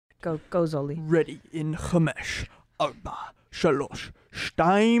Go Zoli. Ready in Chamesh, Arba, Shalosh,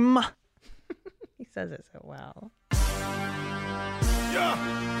 Shtaim. He says it so well. Yeah.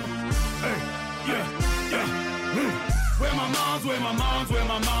 Hey, yeah. Where my mom's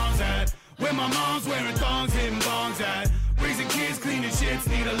at? Where my mom's wearing thongs, hitting bongs at? Raising kids, cleaning shits,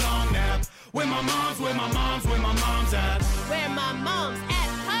 need a long nap. Where my mom's at? Where my mom's at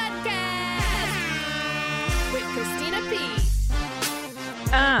podcast with Christina P.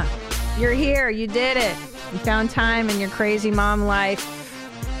 You're here. You did it. You found time in your crazy mom life.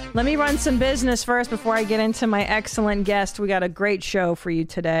 Let me run some business first before I get into my excellent guest. We got a great show for you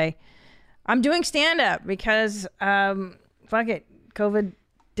today. I'm doing stand-up because, fuck it, COVID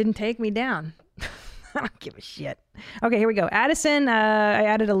didn't take me down. I don't give a shit. Okay, here we go. Addison, I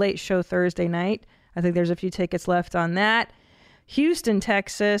added a late show Thursday night. I think there's a few tickets left on that. Houston,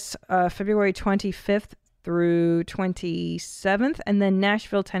 Texas, February 25th through 27th. And then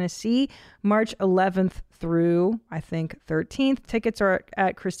Nashville, Tennessee, March 11th through, I think, 13th. Tickets are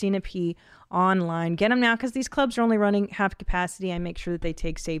at Christina P. online. Get them now because these clubs are only running half capacity. I make sure that they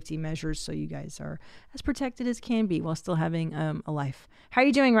take safety measures so you guys are as protected as can be while still having a life. How are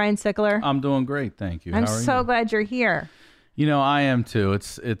you doing, Ryan Sickler? I'm doing great, thank you. I'm so glad you're here. You know, I am too.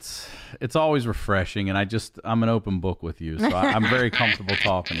 It's always refreshing, and I'm an open book with you, so I'm very comfortable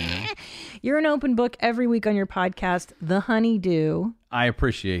talking to you. You're an open book every week on your podcast, The Honeydew. I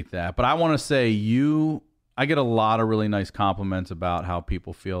appreciate that, but I want to say I get a lot of really nice compliments about how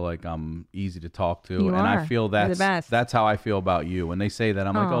people feel like I'm easy to talk to, and I feel that's how I feel about you. When they say that,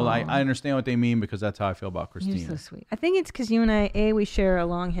 I'm like, oh, I understand what they mean because that's how I feel about Christina. You're so sweet. I think it's because you and I, we share a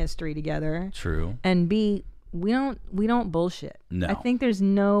long history together. True. And B, we don't bullshit. No. I think there's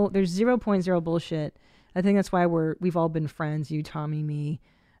 0.0 bullshit. I think that's why we've all been friends. You, Tommy, me.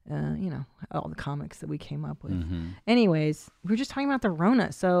 All the comics that we came up with. Mm-hmm. Anyways, we were just talking about the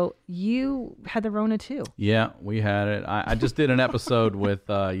Rona. So you had the Rona too. Yeah, we had it. I just did an episode with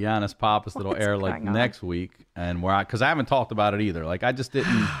Giannis Pappas that'll air like next week, and because I haven't talked about it either. Like I just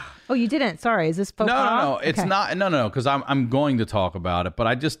didn't. Oh, you didn't? Sorry, is this No, it's not. No, because I'm going to talk about it, but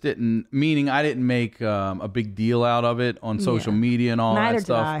I just didn't. Meaning, I didn't make a big deal out of it on social media and all that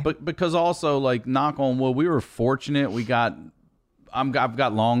stuff. But because also, like, knock on wood, we were fortunate. I've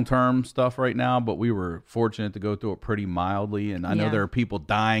got long-term stuff right now, but we were fortunate to go through it pretty mildly. And I know there are people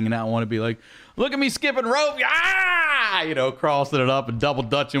dying, and I want to be like, look at me skipping rope, crossing it up and double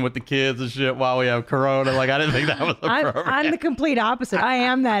dutching with the kids and shit while we have Corona. Like, I didn't think that was appropriate. I'm the complete opposite. I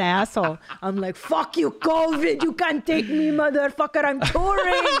am that asshole. I'm like, fuck you, COVID. You can't take me, motherfucker. I'm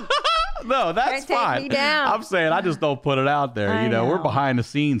touring. No, that's fine. Take me down. I'm saying I just don't put it out there. I know. We're behind the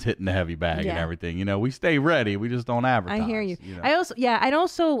scenes hitting the heavy bag and everything. We stay ready. We just don't advertise. I hear you. I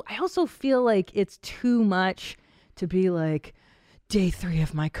also feel like it's too much to be like day 3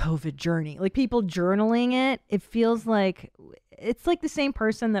 of my COVID journey. Like people journaling it. It feels like it's like the same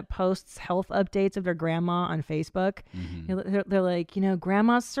person that posts health updates of their grandma on Facebook. Mm-hmm. They're like,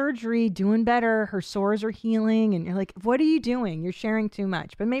 grandma's surgery, doing better. Her sores are healing. And you're like, what are you doing? You're sharing too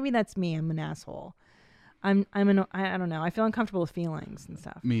much. But maybe that's me. I'm an asshole. I don't know. I feel uncomfortable with feelings and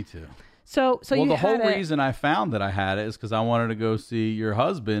stuff. Me too. So the whole reason I found that I had it is because I wanted to go see your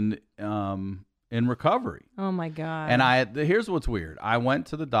husband in recovery. Oh my God. And here's what's weird. I went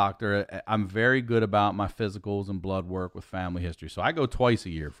to the doctor. I'm very good about my physicals and blood work with family history. So I go twice a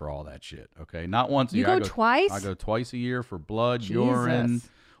year for all that shit. Okay. Not once a year. You go twice? I go twice a year for blood, urine.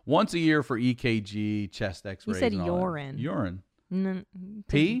 Once a year for EKG, chest x-rays. You said urine. Urine. No,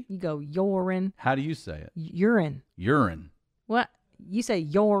 P? You go urine. How do you say it? Urine. Urine. What? You say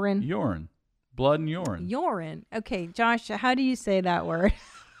urine. Urine. Blood and urine. Urine. Okay, Josh, how do you say that word?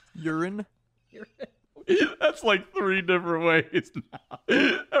 Urine. That's like 3 different ways now.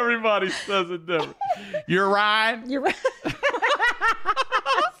 Everybody says it different. Urine. Urine.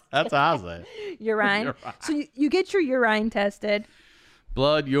 That's how I say it. Urine. So you get your urine tested.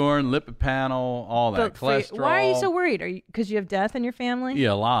 Blood, urine, lipid panel, all that. Cholesterol. Why are you so worried? Are you because you have death in your family?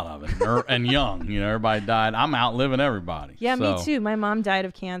 Yeah, a lot of it. And young. Everybody died. I'm outliving everybody. Yeah, me too. My mom died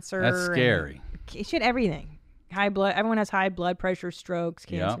of cancer. That's scary. She had everything. High blood. Everyone has high blood pressure, strokes,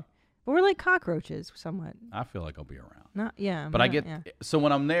 cancer. Yep. But we're like cockroaches, somewhat. I feel like I'll be around. But so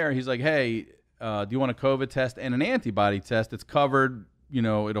when I'm there, he's like, hey, do you want a COVID test and an antibody test? It's covered.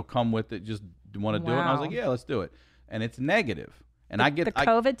 It'll come with it. Just want to do it? And I was like, yeah, let's do it. And it's negative. And the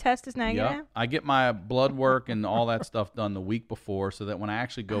COVID test is negative? Yeah, I get my blood work and all that stuff done the week before so that when I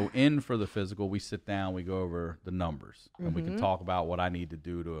actually go in for the physical, we sit down, we go over the numbers, and we can talk about what I need to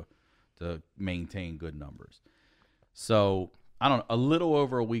do to maintain good numbers. So I don't know, a little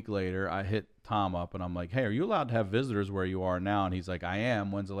over a week later, I hit Tom up and I'm like, hey, are you allowed to have visitors where you are now? And he's like, I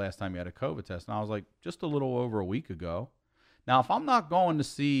am. When's the last time you had a COVID test? And I was like, just a little over a week ago. Now, if I'm not going to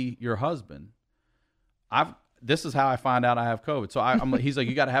see your husband, this is how I find out I have COVID. So he's like,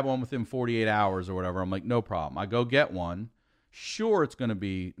 you got to have one within 48 hours or whatever. I'm like, no problem. I go get one. Sure, it's going to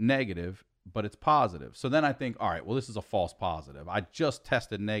be negative, but it's positive. So then I think, all right, well, this is a false positive. I just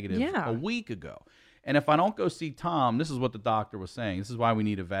tested negative a week ago. And if I don't go see Tom, this is what the doctor was saying. This is why we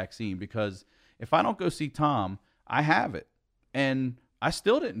need a vaccine, because if I don't go see Tom, I have it. And I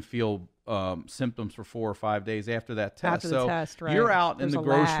still didn't feel symptoms for 4 or 5 days after that test. After the test, right. You're out There's in the a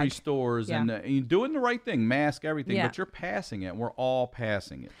grocery lag. stores Yeah. and you're doing the right thing, mask, everything, Yeah. but you're passing it. We're all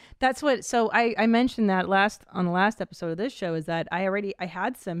passing it. That's what. So I mentioned that on the last episode of this show is that I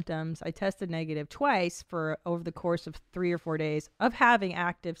had symptoms. I tested negative twice for over the course of 3 or 4 days of having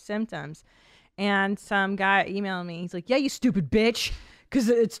active symptoms. And some guy emailed me. He's like, yeah, you stupid bitch, because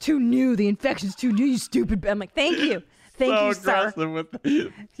it's too new. The infection's too new, you stupid bitch. I'm like, thank you. Thank you, sir.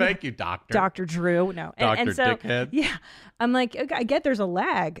 Thank you, doctor. Dr. Drew. No. Dr. So, Dickhead. Yeah. I'm like, okay, I get there's a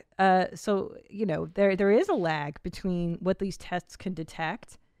lag. So, there is a lag between what these tests can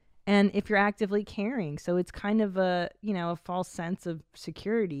detect and if you're actively carrying. So it's kind of a false sense of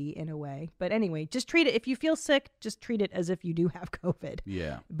security in a way. But anyway, just treat it. If you feel sick, just treat it as if you do have COVID.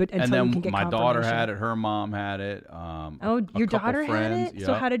 Yeah. But until and then you can get my daughter confirmation. had it. Her mom had it. Your daughter had it? Yep.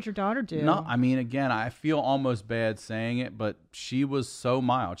 So how did your daughter do? No, I mean, again, I feel almost bad saying it, but she was so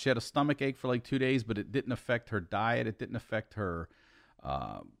mild. She had a stomach ache for like 2 days, but it didn't affect her diet. It didn't affect her,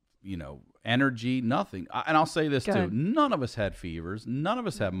 energy, nothing. And I'll say this too. None of us had fevers. None of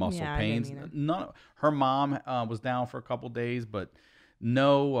us had muscle pains. Her mom was down for a couple days, but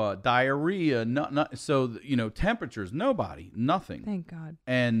no diarrhea. So, temperatures, nothing. Thank God.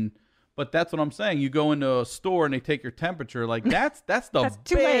 But that's what I'm saying. You go into a store and they take your temperature. Like that's the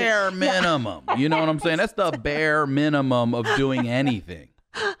bare minimum. You know what I'm saying? That's the bare minimum of doing anything.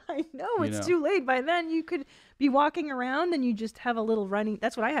 I know it's too late. By then you could be walking around and you just have a little runny.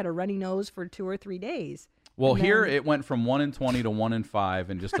 That's what I had, a runny nose for 2 or 3 days. Well, here it went from 1 in 20 to 1 in 5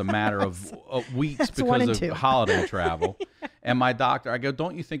 in just a matter of weeks because of holiday travel. And my doctor, I go,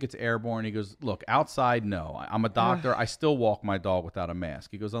 don't you think it's airborne? He goes, look, outside, no. I'm a doctor. I still walk my dog without a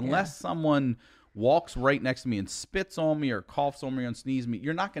mask. He goes, unless someone walks right next to me and spits on me or coughs on me and sneezes me,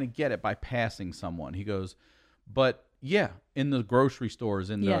 you're not going to get it by passing someone. He goes, but yeah, in the grocery stores,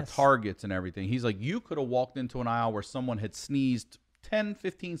 in the Targets and everything. He's like, you could have walked into an aisle where someone had sneezed 10,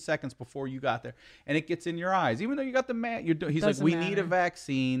 15 seconds before you got there, and it gets in your eyes. Even though you got the mask, he's like, we need a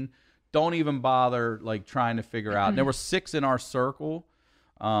vaccine. Don't even bother trying to figure out. And there were 6 in our circle,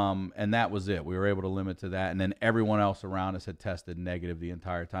 and that was it. We were able to limit to that, and then everyone else around us had tested negative the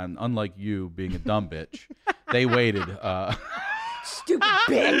entire time. Unlike you being a dumb bitch, they waited. Stupid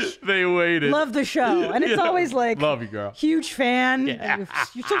bitch. They waited. Love the show. And it's always like, love you, girl. Huge fan. Yeah.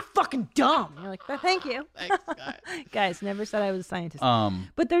 You're so fucking dumb. You're like, thank you. Thanks, guys. Guys, never said I was a scientist.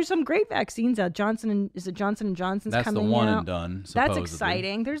 But there's some great vaccines out. Is it Johnson & Johnson's that's coming out? That's the one and done, supposedly. That's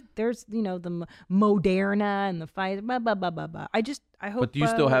exciting. There's the Moderna and the Pfizer, blah, blah, blah, blah, blah. I hope. But do you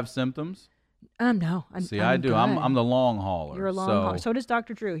still have symptoms? No. I do. I'm the long hauler. You're a long hauler. So does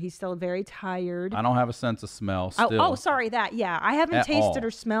Dr. Drew. He's still very tired. I don't have a sense of smell still. Oh, sorry, that. Yeah, I haven't tasted or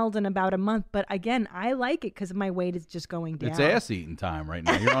smelled in about a month. But again, I like it because my weight is just going down. It's ass-eating time right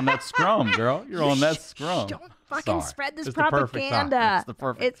now. You're on that scrum, girl. You're on that scrum. Don't fucking spread this it's propaganda. It's the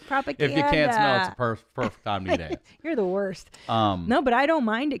perfect. It's propaganda. If you can't smell, it's the perfect time to eat ass. You're the worst. No, but I don't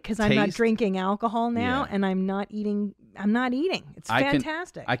mind it because I'm not drinking alcohol now, and I'm not eating. It's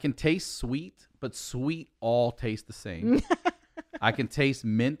fantastic. I can taste sweet, but sweet all taste the same. I can taste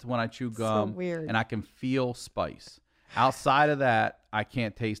mint when I chew gum, so weird. And I can feel spice. Outside of that, I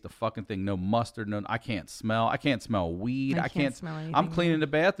can't taste a fucking thing. No mustard. I can't smell. I can't smell weed. I can't smell anything. I'm cleaning the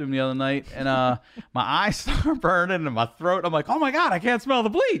bathroom the other night, and my eyes start burning and my throat. I'm like, oh my God, I can't smell the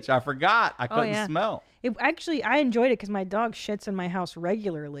bleach. I forgot. I couldn't smell. I enjoyed it because my dog shits in my house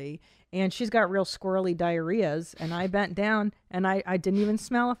regularly. And she's got real squirrely diarrheas. And I bent down and I didn't even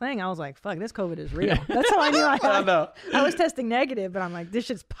smell a thing. I was like, fuck, this COVID is real. That's how I knew I had it. I was testing negative, but I'm like, this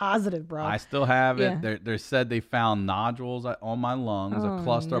shit's positive, bro. I still have it. They said they found nodules on my lungs, a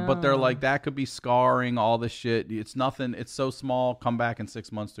cluster. No. But they're like, that could be scarring, all this shit. It's nothing. It's so small. Come back in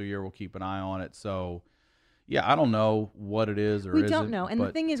 6 months to a year. We'll keep an eye on it. So... yeah, I don't know what it is or we don't know. And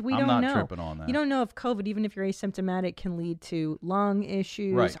the thing is, we don't know. I'm not tripping on that. You don't know if COVID, even if you're asymptomatic, can lead to lung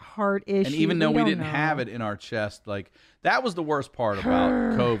issues, heart issues. And even though we didn't have it in our chest, like that was the worst part about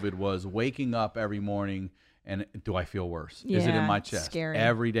COVID was waking up every morning and do I feel worse? Yeah, is it in my chest? Scary.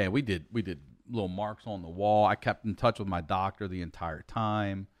 Every day. We did little marks on the wall. I kept in touch with my doctor the entire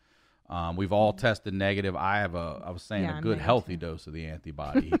time. We've all tested negative. I was saying a good healthy dose of the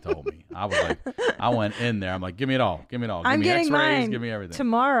antibody. He told me. I went in there. I'm like, give me it all. Give me it all. Give me getting X-rays. mine Give me everything.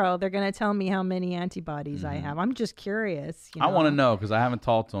 Tomorrow, they're gonna tell me how many antibodies I have. I'm just curious. I want to know because I haven't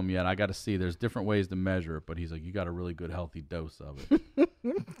talked to him yet. I got to see. There's different ways to measure it, but he's like, you got a really good healthy dose of it.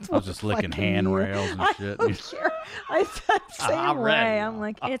 I was just licking handrails and shit. I don't care. I said same way. I'm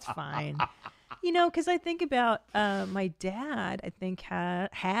like, it's fine. Because I think about my dad, I think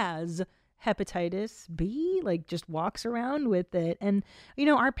has hepatitis B, like just walks around with it. And,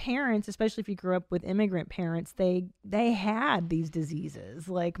 our parents, especially if you grew up with immigrant parents, they had these diseases.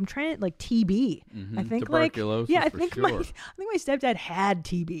 Like I'm trying to, like TB. I think tuberculosis. I think my stepdad had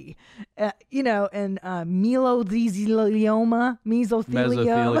TB, and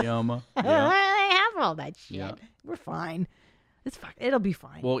mesothelioma. Yeah. I have all that shit. Yeah. We're fine. It's fine. It'll be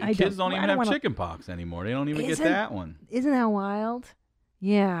fine. Well, kids don't even have chicken pox anymore. They don't even get that one. Isn't that wild?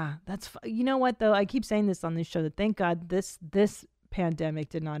 Yeah, that's. You know what though? I keep saying this on this show that thank God this pandemic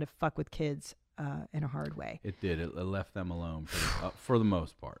did not fuck with kids in a hard way. It did. It left them alone for the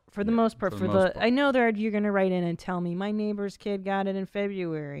most part. For the most part. I know you're gonna write in and tell me my neighbor's kid got it in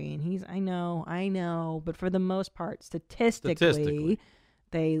February, and I know, but for the most part, statistically.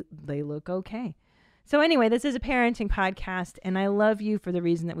 they look okay. So anyway, this is a parenting podcast, and I love you for the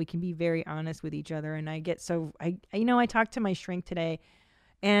reason that we can be very honest with each other. And I talked to my shrink today,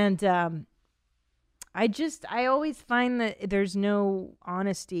 and I always find that there's no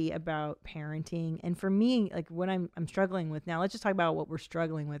honesty about parenting. And for me, like what I'm struggling with now, let's just talk about what we're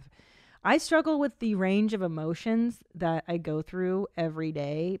struggling with. I struggle with the range of emotions that I go through every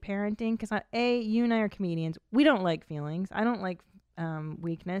day parenting, because you and I are comedians. We don't like feelings. I don't like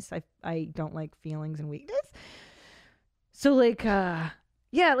weakness. I don't like feelings and weakness. So like how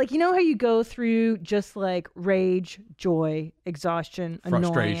you go through just like rage, joy, exhaustion,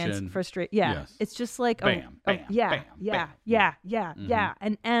 annoyance, frustration. Yeah. Yes. It's just like bam. And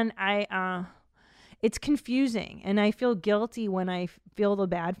I it's confusing, and I feel guilty when I feel the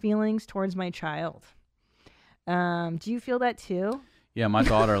bad feelings towards my child. Do you feel that too? Yeah, my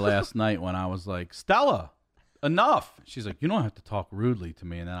daughter last night when I was like, Stella, enough. She's like, you don't have to talk rudely to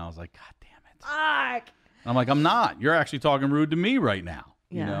me. And then I was like, God damn it. Fuck. I'm like, I'm not. You're actually talking rude to me right now.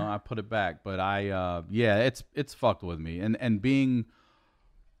 Yeah. I put it back. But it's fucked with me. And being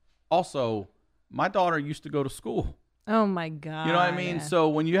also, my daughter used to go to school. Oh my God. You know what I mean? So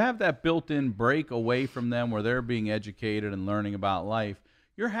when you have that built-in break away from them where they're being educated and learning about life,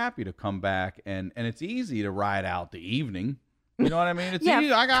 you're happy to come back and it's easy to ride out the evening. You know what I mean? It's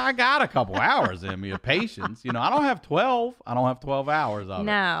easy. I got a couple hours in me of patience. I don't have 12. I don't have 12 hours of it.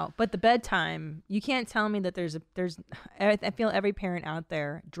 No, but the bedtime, you can't tell me that there's I feel every parent out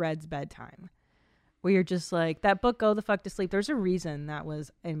there dreads bedtime. Where you're just like, that book, Go the Fuck to Sleep. There's a reason that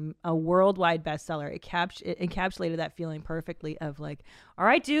was a worldwide bestseller. It encapsulated that feeling perfectly of like, all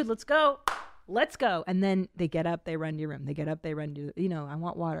right, dude, let's go. And then they get up, they run to your room. They get up, they run to, I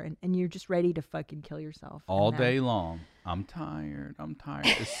want water. And you're just ready to fucking kill yourself. All day long. I'm tired.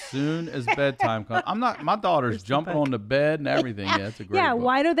 As soon as bedtime comes, my daughter's jumping on the bed and everything. Yeah, it's a great book.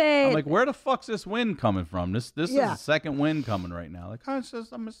 Why do they? I'm like, where the fuck's this wind coming from? This is the second wind coming right now. Like, I'm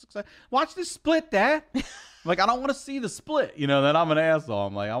just excited. Watch this split, Dad. Like, I don't want to see the split. That I'm an asshole.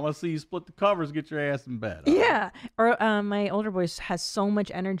 I'm like, I want to see you split the covers, get your ass in bed. Yeah. Or my older boy has so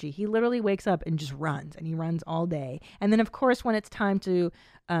much energy. He literally wakes up and just runs, and he runs all day. And then, of course, when it's time to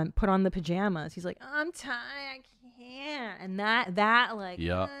put on the pajamas, he's like, I'm tired. I can't. And that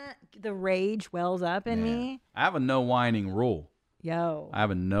the rage wells up in me. I have a no whining rule. I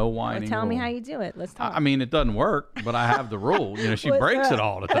have a no whining tell rule. Me how you do it. Let's talk. I mean, it doesn't work, but I have the rule. She breaks it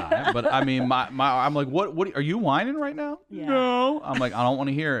all the time. But I mean, I'm like, what are you whining right now? Yeah. No. I'm like, I don't want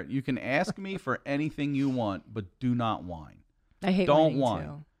to hear it. You can ask me for anything you want, but do not whine. I hate Don't whine.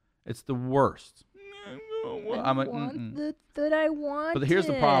 Too. It's the worst. I'm like, that I want. But here's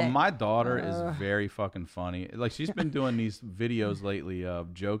the problem. My daughter is very fucking funny. Like, she's been doing these videos lately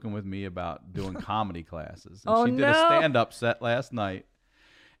of joking with me about doing comedy classes. And she did a stand-up set last night.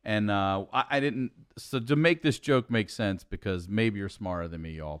 And I didn't. So to make this joke make sense, because maybe you're smarter than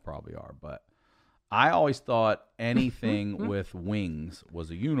me, y'all probably are, but I always thought anything with wings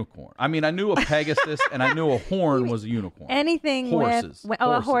was a unicorn. I mean, I knew a Pegasus and I knew a horn was a unicorn. Anything horses.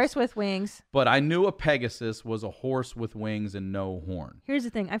 A horse with wings. But I knew a Pegasus was a horse with wings and no horn. Here's the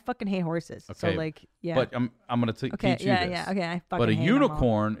thing. I fucking hate horses. Okay. So like, yeah. But I'm going to teach you this. Yeah. Okay. I fucking But a hate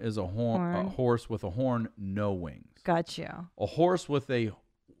unicorn is a horse with a horn, no wings. Gotcha. A horse with a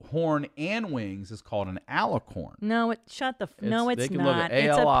horn and wings is called an alicorn. No, shut the. No, it's they can look not. at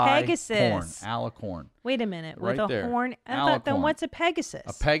It's a ALI Pegasus. Corn, alicorn. Wait a minute. Right With a there. horn. I thought, then Alicorn. what's a Pegasus?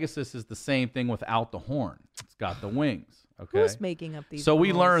 A Pegasus is the same thing without the horn. It's got the wings. Okay. Who's making up these? So we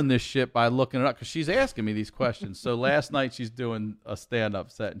rules? learned this shit by looking it up because she's asking me these questions. So last night she's doing a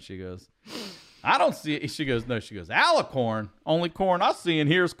stand-up set and she goes, I don't see it. She goes, no, she goes, alicorn. Only corn I see in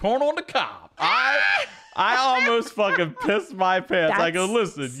here is corn on the cob. I almost fucking pissed my pants. I go,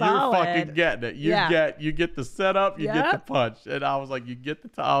 listen, solid. you're fucking getting it. You get the setup, you get the punch. And I was like, you get the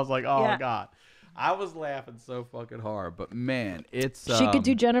I was like, oh God. I was laughing so fucking hard. But man, it's she could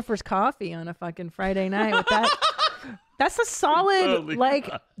do Jennifer's Coffee on a fucking Friday night with that. That's a solid,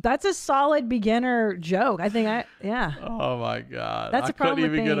 that's a solid beginner joke. I think Oh my God. That's I a problem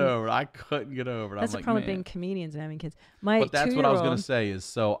couldn't even with get being- over it. I couldn't get over it. that's I'm a like, problem with man. being comedians and having kids. But that's what I was gonna say is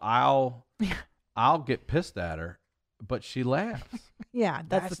so I'll get pissed at her, but she laughs. Yeah,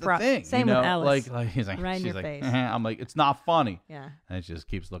 that's the thing. Same you know? with Ellis. Like he's like, Right in she's your like, face. I'm like, it's not funny. Yeah, And she just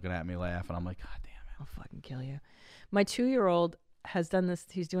keeps looking at me laughing. I'm like, God damn it. I'll fucking kill you. My 2-year-old has done this.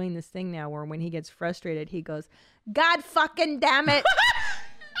 He's doing this thing now where when he gets frustrated, he goes, "God fucking damn it."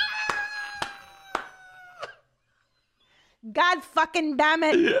 God fucking damn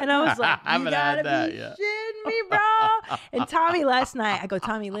it. And I was like, I you haven't gotta had that be yet. shitting me, bro. And Tommy last night, I go,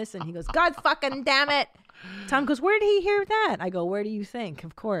 Tommy, listen. He goes, God fucking damn it. Tom goes, where did he hear that? I go, where do you think?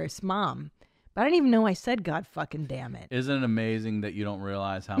 Of course, Mom. But I didn't even know I said God fucking damn it. Isn't it amazing that you don't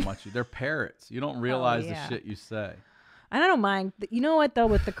realize how much they're parrots? You don't realize yeah. the shit you say. And I don't mind. You know what, though?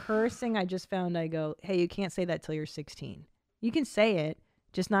 With the cursing, I just found I go, hey, you can't say that till you're 16. You can say it.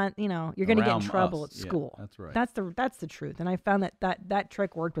 Just not, you're going to get in Around trouble us. at school. Yeah, that's right. That's the truth. And I found that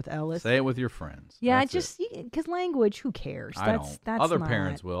trick worked with Ellis. Say it with your friends. Yeah, That's it. because language, who cares? I don't. Other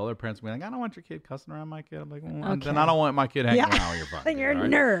parents will. Other parents will be like, I don't want your kid cussing around my kid. I'm like, well, then I don't want my kid hanging around with your fucking Then you're kid, a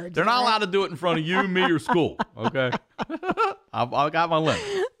right? nerd. They're not allowed to do it in front of you, me, or school. Okay? I got my limit.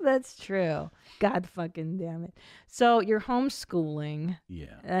 That's true. God fucking damn it. So you're homeschooling.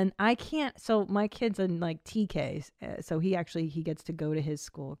 Yeah. And I can't. So my kid's in like TKs. So he gets to go to his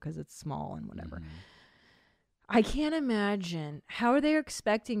school because it's small and whatever. Mm-hmm. I can't imagine how are they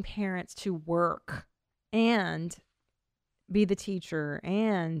expecting parents to work and be the teacher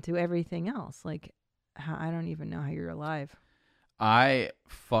and do everything else. Like, I don't even know how you're alive. I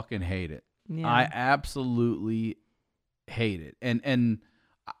fucking hate it. Yeah. I absolutely hate it. And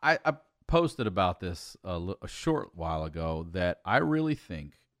I posted about this a short while ago that I really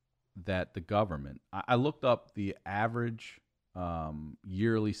think that the government, I looked up the average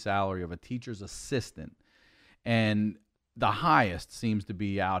yearly salary of a teacher's assistant, and the highest seems to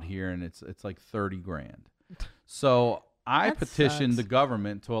be out here, and it's like $30,000. So I petitioned the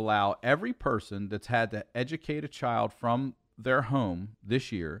government to allow every person that's had to educate a child from their home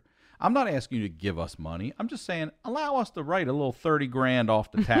this year. I'm not asking you to give us money. I'm just saying allow us to write a little $30,000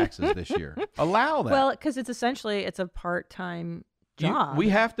 off the taxes this year. Allow that. Well, because it's a part-time job. We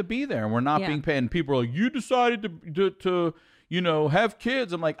have to be there, and we're not being paid. And people are like, you decided to have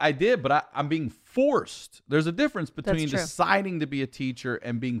kids. I'm like, I did, but I'm being forced. There's a difference between deciding to be a teacher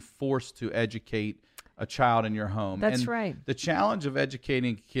and being forced to educate a child in your home. That's and right. The challenge of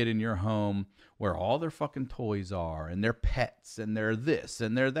educating a kid in your home where all their fucking toys are and their pets and they're this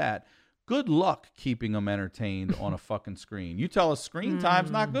and they're that. Good luck keeping them entertained on a fucking screen. You tell us screen time's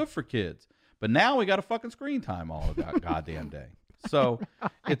not good for kids, but now we got a fucking screen time all the goddamn day. So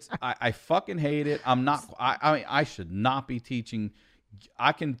I fucking hate it. I should not be teaching.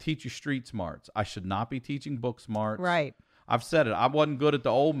 I can teach you street smarts. I should not be teaching book smarts. Right. I've said it. I wasn't good at the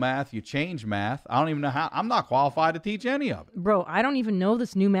old math. You change math. I don't even know how. I'm not qualified to teach any of it. Bro, I don't even know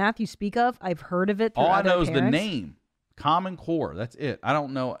this new math you speak of. I've heard of it through All I other know is the parents. name. Common Core. That's it. I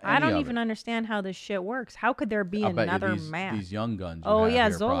don't know any I don't of even it. understand how this shit works. How could there be I bet you another these, math? These young guns. Oh yeah,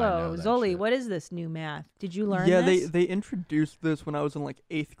 here probably know Zolo. that Zoli, shit. what is this new math? Did you learn Yeah, this? they introduced this when I was in like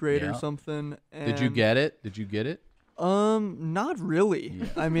 8th grade Yeah. or something. And Did you get it? Not really. Yeah.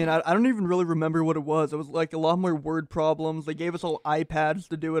 I mean, I don't even really remember what it was. It was like a lot more word problems. They gave us all iPads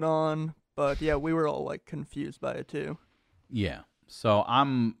to do it on. But yeah, we were all like confused by it too. Yeah. So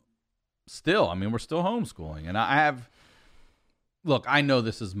we're still homeschooling. And look, I know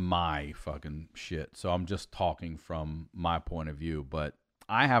this is my fucking shit. So I'm just talking from my point of view. But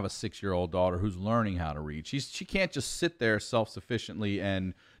I have a 6-year-old daughter who's learning how to read. She can't just sit there self-sufficiently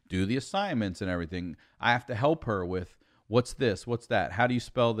and do the assignments and everything. I have to help her with what's this, what's that, how do you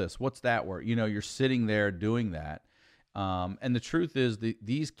spell this, what's that word? You're sitting there doing that. And the truth is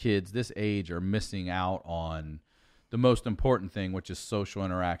these kids this age are missing out on the most important thing, which is social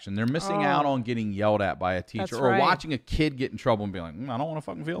interaction. They're missing out on getting yelled at by a teacher or watching a kid get in trouble and be like, I don't want to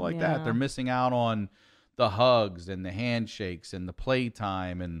fucking feel like that. They're missing out on the hugs and the handshakes and the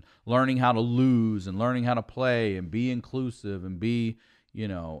playtime and learning how to lose and learning how to play and be inclusive and be,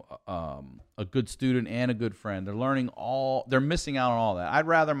 a good student and a good friend. They're missing out on all that. I'd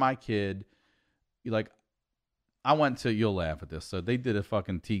rather my kid, you'll laugh at this. So they did a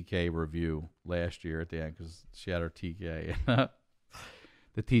fucking TK review last year at the end because she had her TK.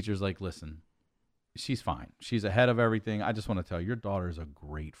 The teacher's like, listen, she's fine. She's ahead of everything. I just want to tell you, your daughter is a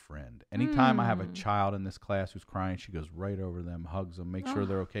great friend. Anytime I have a child in this class who's crying, she goes right over them, hugs them, makes sure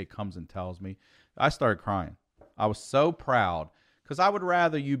they're okay, comes and tells me. I started crying. I was so proud. Because I would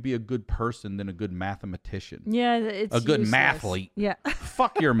rather you be a good person than a good mathematician. Yeah, it's a good useless. mathlete. Yeah.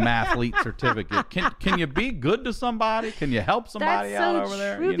 Fuck your mathlete certificate. Can you be good to somebody? Can you help somebody out over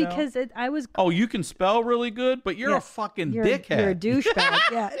there? That's so true because I was. Oh, you can spell really good, but you're a fucking dickhead. You're a douchebag.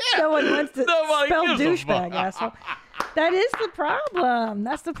 Yeah. No one wants to spell douchebag, asshole. That is the problem.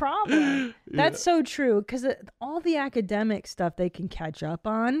 That's the problem. That's so true because all the academic stuff they can catch up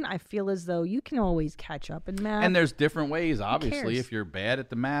on, I feel as though you can always catch up in math. And there's different ways, obviously. If you're bad at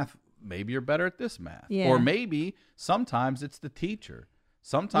the math, maybe you're better at this math. Yeah. Or maybe sometimes it's the teacher.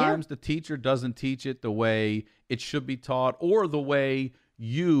 Sometimes the teacher doesn't teach it the way it should be taught or the way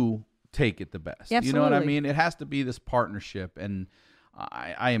you take it the best. Absolutely. You know what I mean? It has to be this partnership. And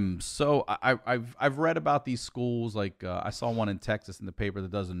I've read about these schools. Like I saw one in Texas in the paper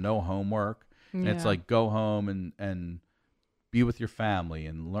that does no homework, and it's like go home and be with your family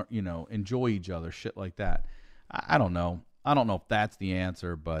and learn, enjoy each other, shit like that. I don't know. I don't know if that's the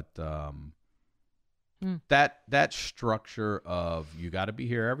answer, but that structure of you got to be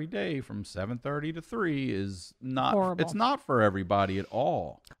here every day from 7:30 to 3 is not. Horrible. It's not for everybody at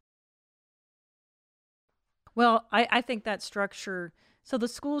all. Well, I think that structure, so the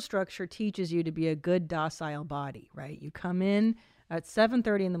school structure teaches you to be a good docile body, right? You come in at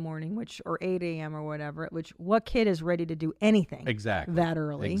 7:30 in the morning, or 8 a.m. or whatever, what kid is ready to do anything that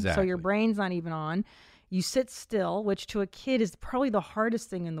early? Exactly. So your brain's not even on. You sit still, which to a kid is probably the hardest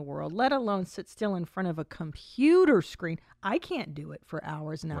thing in the world, let alone sit still in front of a computer screen. I can't do it for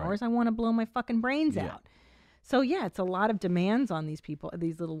hours and hours. I want to blow my fucking brains out. So, it's a lot of demands on these people,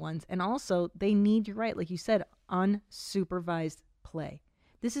 these little ones. And also, they need, you're right, like you said, unsupervised play.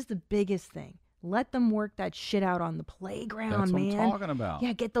 This is the biggest thing. Let them work that shit out on the playground, That's man. what I'm talking about.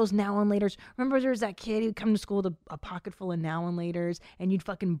 Yeah, get those now and laters. Remember there was that kid who'd come to school with a pocket full of now and laters, and you'd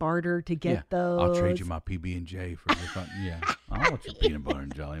fucking barter to get those. I'll trade you my PB&J for your fucking, I want your peanut butter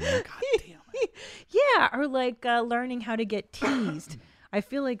and jelly, man. God damn it. Yeah, or like learning how to get teased. I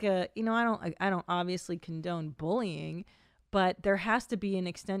feel like I don't obviously condone bullying, but there has to be an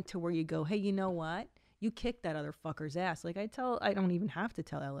extent to where you go, hey, you know what? You kick that other fucker's ass. Like I don't even have to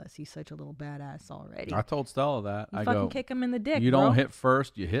tell Ellis he's such a little badass already. I told Stella that. I fucking kick him in the dick. You don't hit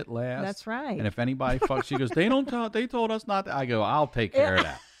first, you hit last. That's right. And if anybody fucks, she goes, they told us not to. I go, I'll take care of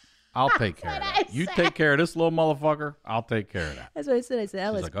that. I'll take care of that. You take care of this little motherfucker. I'll take care of that. That's what I said. I said,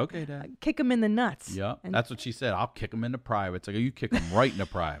 Ellis. She's like, okay, Dad. Kick him in the nuts. Yeah, that's what she said. I'll kick him into privates. I go, you kick him right into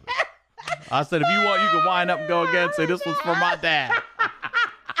private. I said, if you want, you can wind up and go again and say, this was for my dad.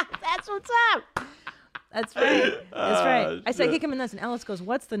 That's what's up. That's right. That's right. I said, kick him in the nuts. And Ellis goes,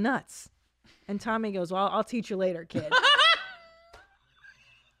 what's the nuts? And Tommy goes, well, I'll teach you later, kid.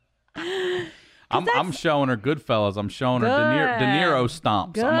 I'm showing her Goodfellas. I'm showing her De Niro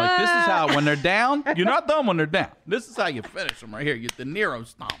stomps. I'm like, this is how, when they're down, you're not done when they're down. This is how you finish them right here. You De Niro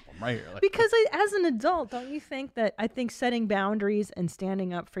stomp them right here. Like, because as an adult, don't you think that I think setting boundaries and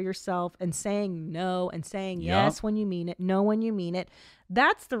standing up for yourself and saying no and saying yes when you mean it, no when you mean it,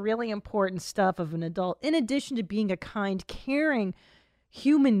 that's the really important stuff of an adult. In addition to being a kind, caring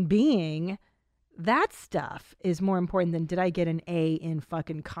human being, that stuff is more important than did I get an A in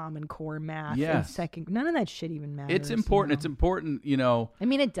fucking Common Core math in second. None of that shit even matters. It's important. It's important, I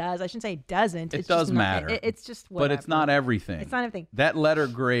mean, it does. I shouldn't say it doesn't. It does matter. It's just whatever. But it's not everything. It's not everything. That letter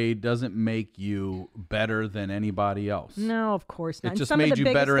grade doesn't make you better than anybody else. No, of course not. It just made you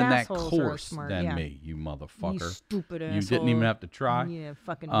better in that course than me, you motherfucker. You stupid asshole. You didn't even have to try. Yeah,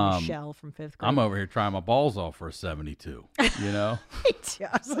 fucking Michelle from 5th grade. I'm over here trying my balls off for a 72, you know?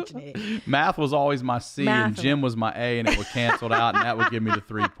 I'm such an idiot. Math was always my C and gym was my A, and it would cancel out, and that would give me the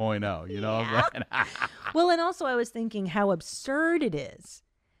 3.0. You know what I'm saying? Well, and also I was thinking how absurd it is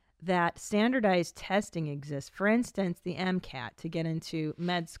that standardized testing exists. For instance, the MCAT to get into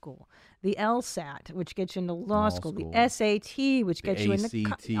med school, the LSAT, which gets you into law school, the SAT, which gets you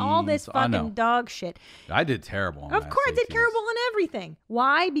into all this fucking dog shit. I did terrible on Of course, I did terrible on everything.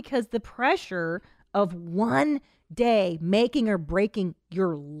 Why? Because the pressure of one day making or breaking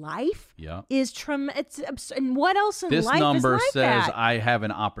your life is tremendous. And what else in this life number is like says that? I have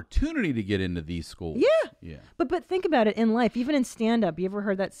an opportunity to get into these schools. Yeah. But think about it in life, even in stand-up. You ever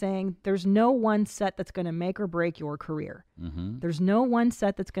heard that saying? There's no one set that's going to make or break your career. Mm-hmm. There's no one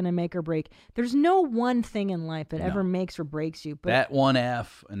set that's going to make or break. There's no one thing in life that ever makes or breaks you. But that one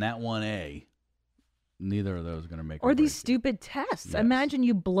F and that one A. Neither of those are going to make or these stupid tests. Yes. Imagine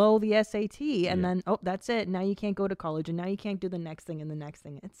you blow the SAT and then, that's it. Now you can't go to college and now you can't do the next thing and the next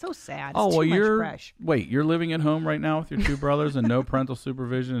thing. It's so sad. It's too much pressure. Wait, you're living at home right now with your two brothers and no parental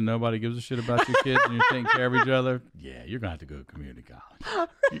supervision and nobody gives a shit about your kids and you're taking care of each other? Yeah, you're going to have to go to community college.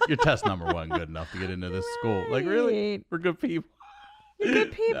 Your test number wasn't good enough to get into this school. Like, really? We're good people. You're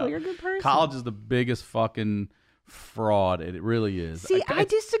good people. No. You're a good person. College is the biggest fucking fraud. It really is. See, I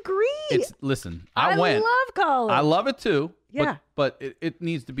disagree. Listen, I love college. I love it too. Yeah. But it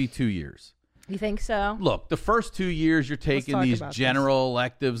needs to be 2 years. You think so? Look, the first 2 years you're taking these general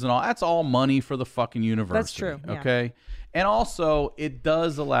electives and all. That's all money for the fucking university. That's true. Okay. Yeah. And also, it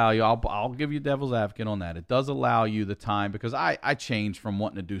does allow you, I'll give you devil's advocate on that. It does allow you the time because I changed from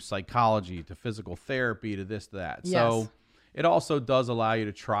wanting to do psychology to physical therapy to this, to that. Yes. So it also does allow you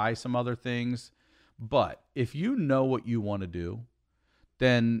to try some other things. But if you know what you want to do,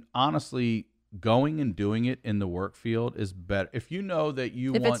 then honestly, going and doing it in the work field is better. If you know that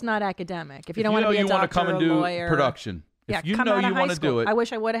if it's not academic, if you don't want to be a doctor, come and do lawyer, production. If you know you want to do it. I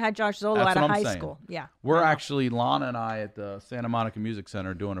wish I would have had Josh Zolo out of high school. Yeah. We're actually, Lana and I at the Santa Monica Music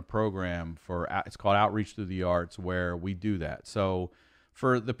Center doing a program it's called Outreach Through the Arts where we do that. So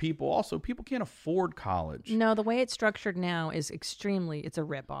for the people can't afford college. No, the way it's structured now is it's a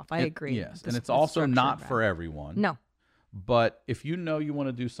ripoff. I agree. Yes, and it's also not for everyone. No. But if you know you want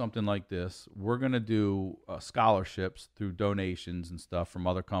to do something like this, we're going to do scholarships through donations and stuff from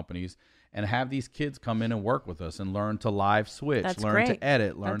other companies and have these kids come in and work with us and learn to live switch, learn to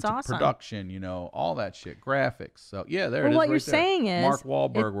edit, learn to production, all that shit, graphics. So, yeah, there it is. What you're saying is Mark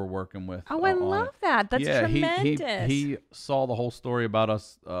Wahlberg we're working with. Oh, I love that. That's tremendous. He saw the whole story about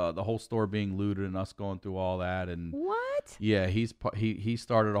us, the whole store being looted and us going through all that. And what? Yeah, he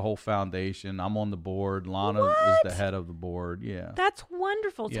started a whole foundation. I'm on the board. Lana is the head of the board. Yeah. That's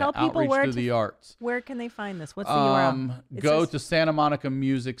wonderful. Yeah, Tell people the arts. Where can they find this? What's the URL? Go to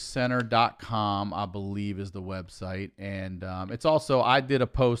SantaMonicaMusicCenter.com, I believe is the website. And it's also, I did a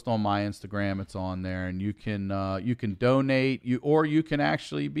post on my Instagram. It's on there, and you can donate, or you can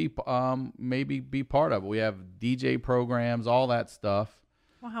actually be maybe be part of it. We have DJ programs, all that stuff.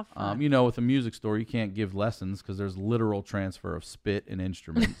 Well, how fun. With a music store, you can't give lessons because there's literal transfer of spit and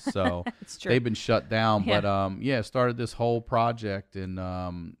instruments. So they've been shut down. Yeah. But started this whole project, and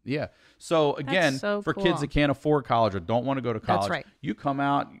So again, for kids that can't afford college or don't want to go to college, you come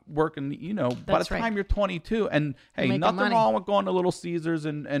out working. By the time you're 22, and hey, nothing wrong with going to Little Caesars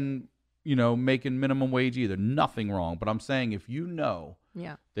and making minimum wage either. Nothing wrong. But I'm saying if you know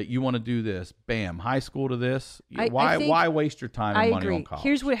that you want to do this, bam, high school to this, why waste your time and money on college?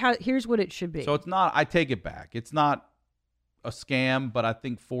 Here's what it should be. So it's not, I take it back. It's not a scam, but I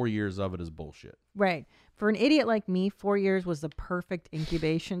think 4 years of it is bullshit. Right. For an idiot like me, 4 years was the perfect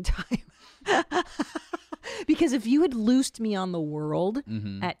incubation time. Because if you had loosed me on the world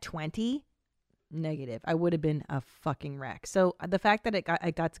at 20, negative. I would have been a fucking wreck. So the fact that it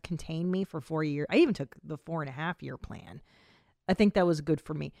got to contain me for 4 years, I even took the 4.5-year plan. I think that was good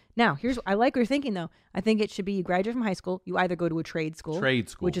for me. Now, I like what you're thinking, though. I think it should be you graduate from high school, you either go to a trade school,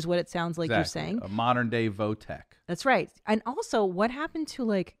 which is what it sounds like you're saying. A modern-day Votech. That's right. And also, what happened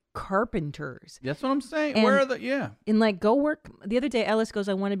to, carpenters? That's what I'm saying. Where are the, And, go work. The other day, Ellis goes,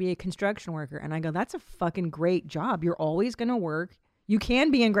 I want to be a construction worker. And I go, that's a fucking great job. You're always going to work. You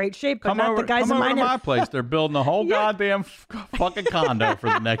can be in great shape, but not the guys in my place. They're building a whole goddamn fucking condo for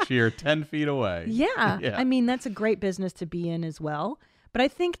the next year, 10 feet away. Yeah. I mean, that's a great business to be in as well. But I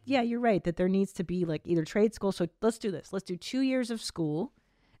think, you're right, that there needs to be either trade school. So let's do this. Let's do 2 years of school.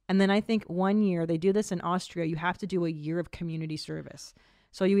 And then I think 1 year, they do this in Austria, you have to do a year of community service.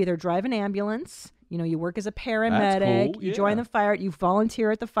 So you either drive an ambulance, you work as a paramedic, you join the fire, you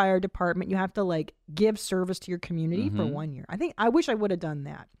volunteer at the fire department, you have to give service to your community for 1 year. I wish I would have done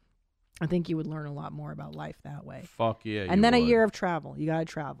that. I think you would learn a lot more about life that way. Fuck yeah. And then a year of travel. You got to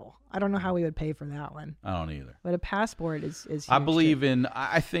travel. I don't know how we would pay for that one. I don't either. But a passport is huge. I believe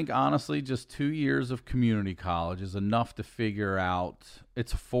I think honestly, just 2 years of community college is enough to figure out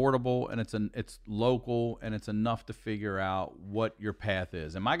it's affordable and it's local and it's enough to figure out what your path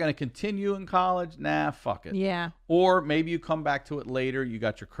is. Am I going to continue in college? Nah, fuck it. Yeah. Or maybe you come back to it later. You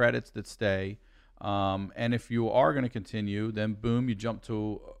got your credits that stay. And if you are going to continue, then boom, you jump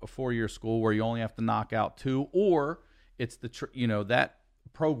to a 4-year school where you only have to knock out 2, or it's that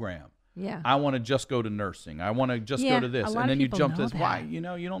program. Yeah. I want to just go to nursing. I want to just go to this. And then you jump to this. Why? You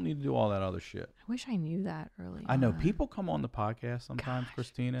don't need to do all that other shit. I wish I knew that early I know. on. People come on the podcast sometimes,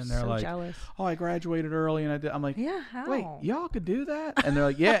 Christina, and they're so like, jealous. oh, I graduated early and I did. I'm like, yeah, how? Wait, y'all could do that? And they're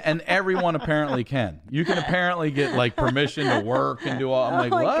like, yeah. And everyone apparently can. You can apparently get like permission to work and do all. I'm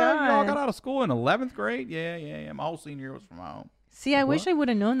like, what? God. Y'all got out of school in 11th grade? Yeah. My whole senior year was from home. See, I wish I would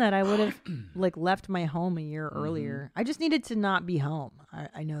have known that. I would have like left my home a year earlier. I just needed to not be home.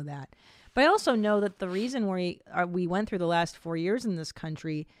 I know that. But I also know that the reason we went through the last 4 years in this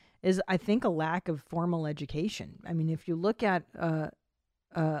country is, I think, a lack of formal education. I mean, if you look at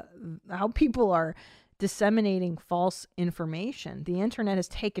how people are disseminating false information, the internet has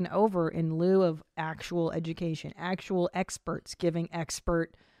taken over in lieu of actual education, actual experts giving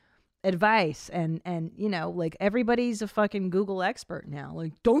expert advice, and like everybody's a fucking Google expert now.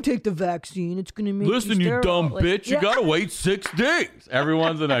 Like, don't take the vaccine, it's gonna make you dumb bitch, you gotta wait 6 days.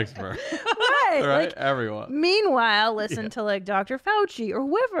 Everyone's an expert. Right, like, everyone. Meanwhile, listen to like Dr. Fauci or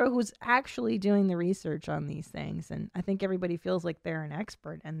whoever who's actually doing the research on these things, and I think everybody feels like they're an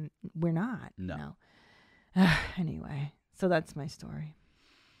expert, and we're not. No. Anyway, so that's my story.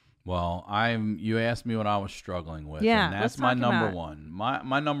 Well, you asked me what I was struggling with. Yeah, and that's my number one.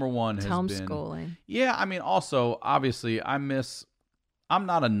 My number one has been homeschooling. Yeah, I mean, also obviously I'm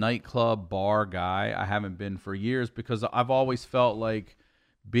not a nightclub bar guy. I haven't been for years because I've always felt like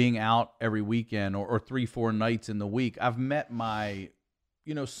being out every weekend or 3-4 nights in the week, I've met my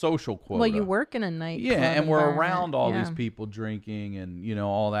social quota. Well, you work in a nightclub. Yeah, and we're around all these people drinking and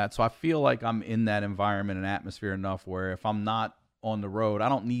all that. So I feel like I'm in that environment and atmosphere enough where if I'm not on the road, I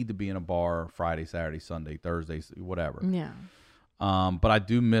don't need to be in a bar Friday, Saturday, Sunday, Thursday, whatever. Yeah. But I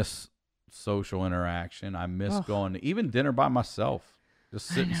do miss social interaction. I miss going to even dinner by myself, just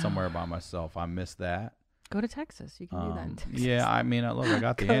sitting somewhere by myself. I miss that. Go to Texas. You can do that in Texas. Yeah, I mean, look, I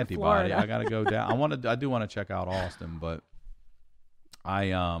got the antibody. Florida. I got to go down. I do want to check out Austin, but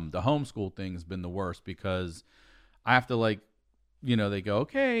the homeschool thing has been the worst because I have to they go,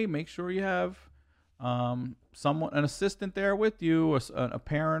 okay, make sure you have an assistant there with you, a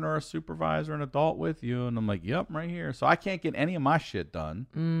parent or a supervisor, an adult with you, and I'm like, yep, I'm right here. So I can't get any of my shit done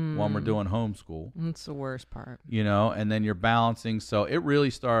when we're doing homeschool. That's the worst part. And then you're balancing. So it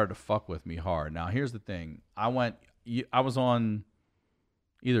really started to fuck with me hard. Now here's the thing: I was on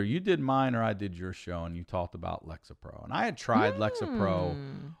either you did mine or I did your show, and you talked about Lexapro, and I had tried Lexapro.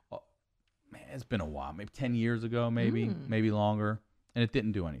 Man, it's been a while, maybe 10 years ago, maybe longer, and it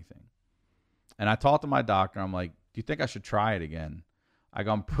didn't do anything. And I talked to my doctor. I'm like, do you think I should try it again?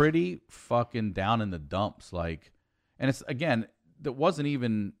 I'm pretty fucking down in the dumps. And it's, again, that wasn't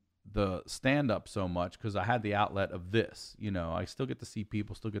even the stand-up so much because I had the outlet of this. I still get to see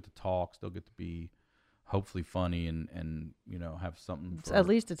people, still get to talk, still get to be hopefully funny and have something. At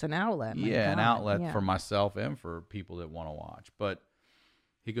least it's an outlet. An outlet for myself and for people that want to watch. But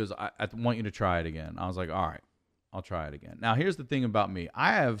he goes, I want you to try it again. I was like, all right, I'll try it again. Now, here's the thing about me.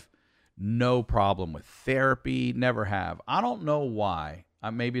 I have no problem with therapy, never have. I don't know why.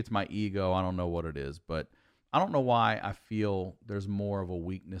 Maybe it's my ego. I don't know what it is, but I don't know why I feel there's more of a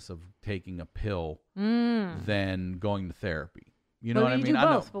weakness of taking a pill than going to therapy. You know what I mean? Do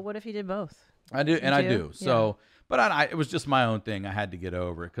both. But what if you did both? I do, and I do. So, but it was just my own thing. I had to get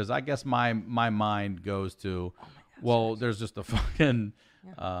over it because I guess my mind goes to, there's just a fucking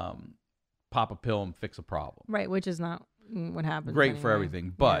pop a pill and fix a problem. Right, which is not what happens. Great for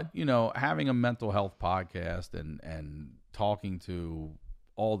everything, but having a mental health podcast and talking to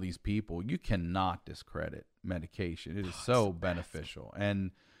all these people, you cannot discredit medication. It is so beneficial.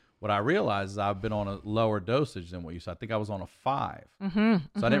 And what I realized is I've been on a lower dosage than what you said. I think I was on a 5, so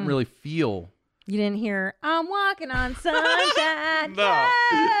I didn't really feel. You didn't hear "I'm walking on sunshine." No,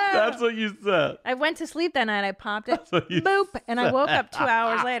 that's what you said. I went to sleep that night. I popped it, boop, and I woke up 2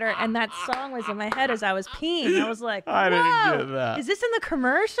 hours later, and that song was in my head as I was peeing. I was like, "Whoa, I didn't get that. Is this in the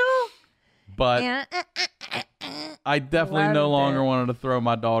commercial?" But I definitely no longer wanted to throw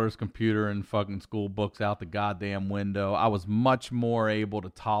my daughter's computer and fucking school books out the goddamn window. I was much more able to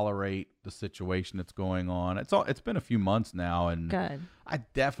tolerate the situation that's going on. It's been a few months now, and Good. I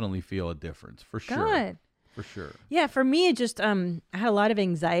definitely feel a difference for sure. Good. For sure. Yeah, for me, it just I had a lot of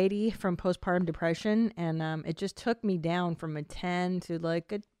anxiety from postpartum depression, and it just took me down from a 10 to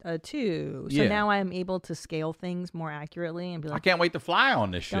like a 2. So now I'm able to scale things more accurately and be like, I can't wait to fly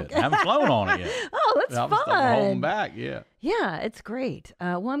on this shit. I haven't flown on it yet. Oh, that's fun. I'm holding back. Yeah. Yeah, it's great.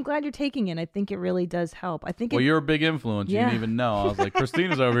 Well, I'm glad you're taking it. I think it really does help. I think. Well, you're a big influence. You didn't even know. I was like,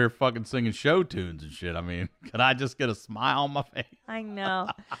 Christina's over here fucking singing show tunes and shit. I mean, can I just get a smile on my face? I know.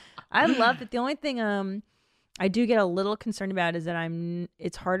 I love it. The only thing I do get a little concerned about is that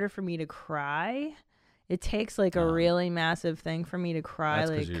it's harder for me to cry. It takes like a really massive thing for me to cry.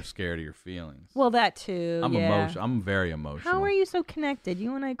 That's because you're scared of your feelings. Well, that too. I'm emotional. I'm very emotional. How are you so connected?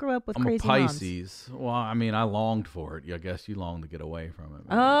 You and I grew up with I'm crazy a Pisces. Moms. Well, I mean, I longed for it. I guess you longed to get away from it.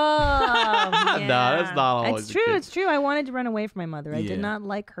 Oh, yeah. No, that's not always. It's true. It's true. I wanted to run away from my mother. I did not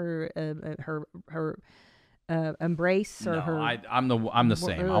like her embrace or her. I'm the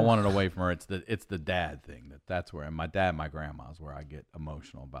same. I wanted away from her. It's the dad thing that's where my dad, my grandma's where I get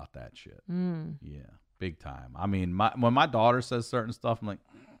emotional about that shit. Yeah, big time. I mean, when my daughter says certain stuff, I'm like,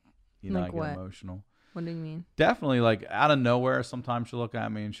 I get emotional. What do you mean? Definitely, like out of nowhere. Sometimes she'll look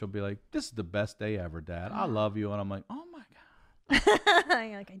at me and she'll be like, "This is the best day ever, Dad. I love you." And I'm like, "Oh my god!"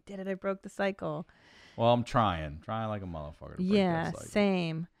 Like I did it. I broke the cycle. Well, I'm trying like a motherfucker. To break that cycle.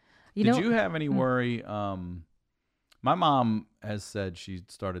 Same. Did you have any worry? My mom has said she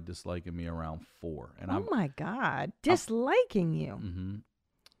started disliking me around 4, and my god, disliking you. Mm-hmm.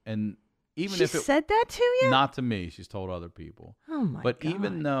 And even she if it said that to you, not to me, she's told other people. Oh my god! But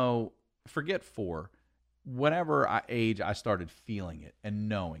even though, forget 4, whenever I started feeling it and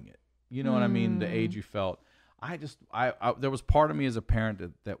knowing it. You know what I mean? The age you felt. I there was part of me as a parent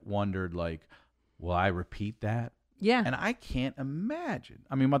that wondered, like, will I repeat that? Yeah. And I can't imagine.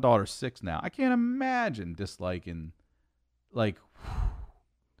 I mean, my daughter's 6 now. I can't imagine disliking, like,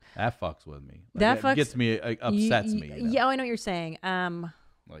 that fucks with me. Like, that gets me, upsets me. You know? Yeah, I know what you're saying.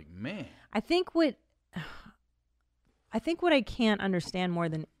 Like, man. I think what I can't understand more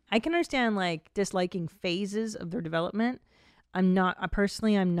than I can understand, like, disliking phases of their development. I'm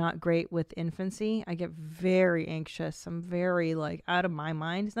not great with infancy. I get very anxious. I'm very like out of my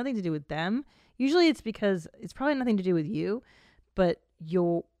mind. It's nothing to do with them. Usually it's because it's probably nothing to do with you, but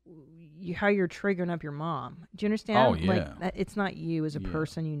how you're triggering up your mom. Do you understand? Oh, yeah. Like it's not you as a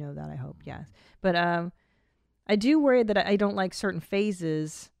person. You know that, I hope. Yes. But I do worry that I don't like certain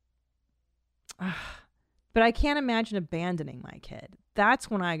phases. But I can't imagine abandoning my kid. That's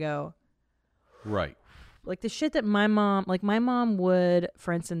when I go. Right. Like the shit that my mom would,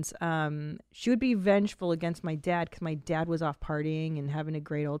 for instance, she would be vengeful against my dad because my dad was off partying and having a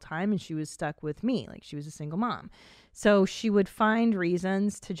great old time, and she was stuck with me. Like she was a single mom. So she would find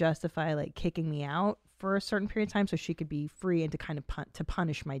reasons to justify like kicking me out for a certain period of time so she could be free and to kind of to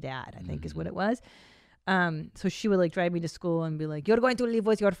punish my dad, I think is what it was. So she would like drive me to school and be like, "You're going to live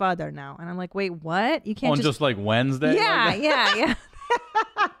with your father now." And I'm like, "Wait, what? You can't just like Wednesday?" Yeah, like yeah.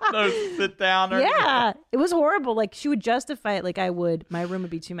 No, sit down. Yeah, it was horrible. Like she would justify it. Like my room would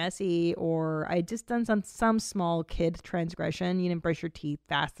be too messy, or I just done some small kid transgression. You didn't brush your teeth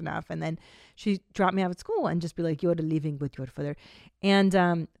fast enough, and then she dropped me off at school and just be like, "You're living with your father,"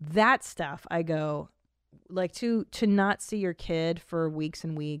 and that stuff. I go, like to not see your kid for weeks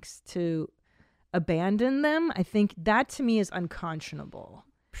and weeks, to abandon them. I think that to me is unconscionable.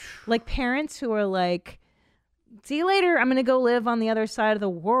 Like parents who are like, "See you later. I'm going to go live on the other side of the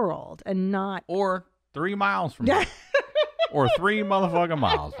world," and not... Or 3 miles from me. Or 3 motherfucking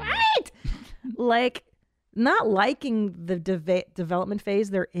miles from me. Right! Like, not liking the development phase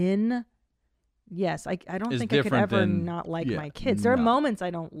they're in. Yes, I don't think I could ever not like my kids. There are moments I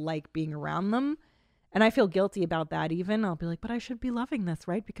don't like being around them, and I feel guilty about that even. I'll be like, but I should be loving this,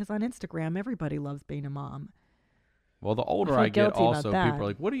 right? Because on Instagram, everybody loves being a mom. Well, the older I get, also, people are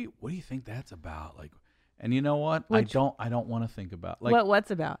like, what do you think that's about? Like... And you know what? I don't want to think about like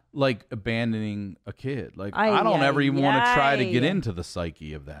what's about like abandoning a kid. Like I don't ever even want to try to get into the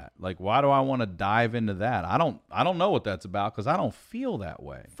psyche of that. Like why do I want to dive into that? I don't know what that's about because I don't feel that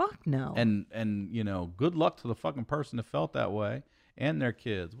way. Fuck no. And you know, good luck to the fucking person that felt that way and their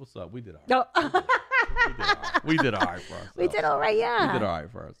kids. What's up? We did all right. We did all right for ourselves. We did all right, yeah. We did all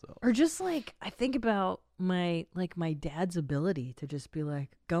right for ourselves. Or just like I think about my dad's ability to just be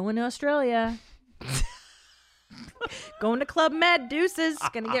like, going to Australia. Going to Club Med, deuces,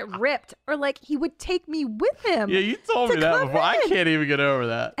 gonna get ripped. Or like he would take me with him. Yeah, you told me that before. I can't even get over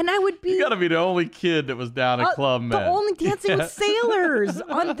that. And I would be... You gotta be the only kid that was down at Club Med. The only dancing with sailors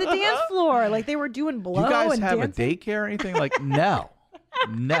on the dance floor. Like they were doing blow and dancing. You guys have dancing. a daycare or anything? Like, no. I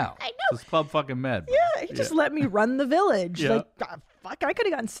know. It's Club fucking Med. Yeah, he just let me run the village. Yeah. Like, fuck I could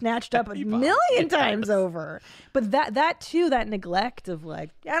have gotten snatched up a million times over. But that too, that neglect of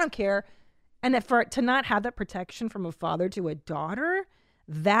like, I don't care. And that to not have that protection from a father to a daughter,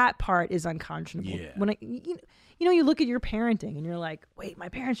 that part is unconscionable. Yeah. When you look at your parenting and you're like, wait, my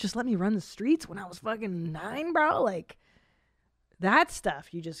parents just let me run the streets when I was fucking 9, bro. Like that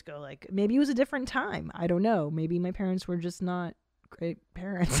stuff, you just go like, maybe it was a different time. I don't know. Maybe my parents were just not great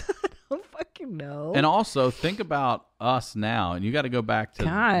parents. I don't fucking know. And also think about us now, and you got to go back to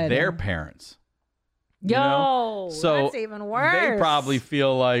their parents. So that's even worse. They probably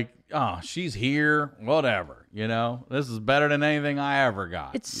feel like, oh, she's here, whatever. This is better than anything I ever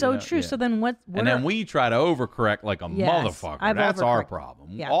got. It's so true. Yeah. So then what and then we try to overcorrect like a motherfucker. That's our problem.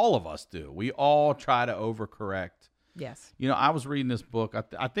 Yeah. All of us do. We all try to overcorrect. Yes. I was reading this book.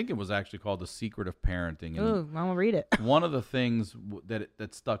 I think it was actually called The Secret of Parenting. Ooh, I'm going to read it. One of the things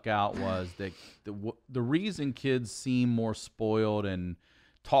that stuck out was that the reason kids seem more spoiled and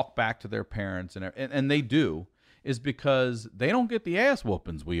talk back to their parents, and they do, is because they don't get the ass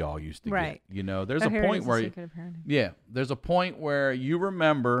whoopings we all used to get. There's a point where there's a point where you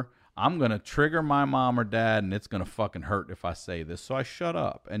remember, I'm going to trigger my mom or dad, and it's going to fucking hurt if I say this. So I shut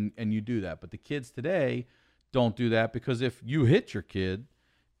up, and you do that. But the kids today don't do that, because if you hit your kid,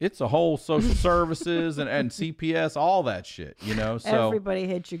 it's a whole social services and CPS, all that shit, So everybody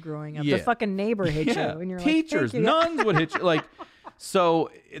hit you growing up. The fucking neighbor hit you, and you're teachers, like, nuns would hit you, like. So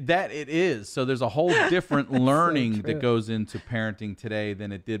that it is. So there's a whole different learning that goes into parenting today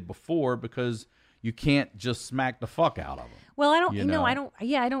than it did before, because you can't just smack the fuck out of them. Well, I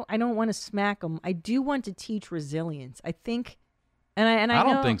don't want to smack them. I do want to teach resilience. I think. And I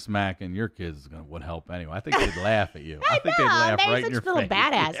don't think smacking your kids would help anyway. I think they'd laugh at you. I think they'd laugh right in your face. Little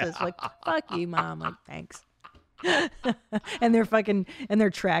badasses, like fuck you, mom. Like thanks. and their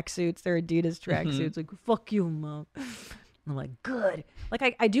tracksuits, their Adidas tracksuits, like fuck you, mom. I'm like, good.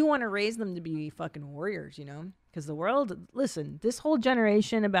 Like I do want to raise them to be fucking warriors, because the world. Listen, this whole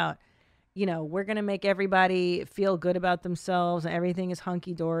generation about. We're going to make everybody feel good about themselves and everything is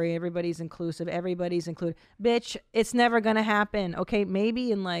hunky-dory. Everybody's inclusive. Everybody's included. Bitch, it's never going to happen. Okay,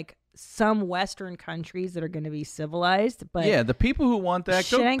 maybe in like some Western countries that are going to be civilized, but yeah, the people who want that,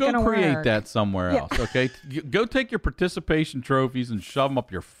 go create that somewhere else. Okay, go take your participation trophies and shove them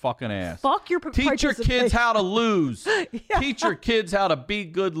up your fucking ass. Fuck your Teach your kids how to lose. Teach your kids how to be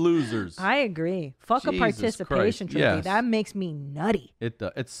good losers. I agree. Fuck Jesus a participation trophy. Yes. That makes me nutty.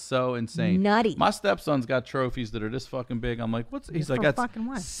 It's so insane. Nutty. My stepson's got trophies that are this fucking big. I'm like, what's? He's like, that's fucking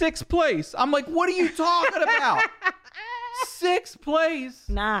what? 6th place. I'm like, what are you talking about? 6th place?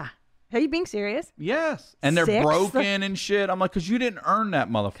 Nah. Are you being serious? Yes. And they're 6th? Broken and shit. I'm like, because you didn't earn that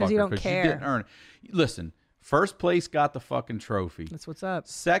motherfucker. Because you don't care. You didn't earn it. Listen, 1st place got the fucking trophy. That's what's up.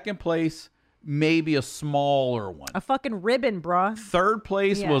 2nd place, maybe a smaller one. A fucking ribbon, bruh. 3rd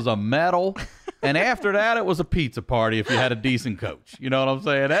place was a medal. And after that, it was a pizza party if you had a decent coach. You know what I'm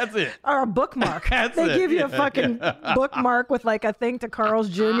saying? That's it. Or a bookmark. They give you a fucking bookmark with like a thing to Carl's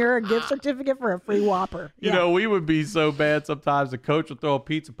Jr., a gift certificate for a free Whopper. You know, we would be so bad sometimes the coach would throw a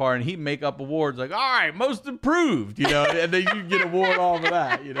pizza party and he'd make up awards like, all right, most improved, and then you get an award off of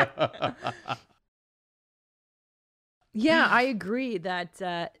that, Yeah, I agree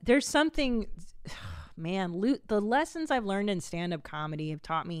that there's something... Man, the lessons I've learned in stand-up comedy have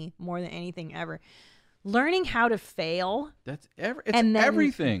taught me more than anything ever. Learning how to fail. It's and then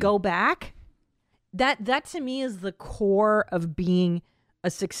everything. Go back. That to me is the core of being a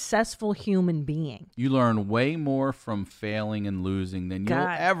successful human being. You learn way more from failing and losing than you'll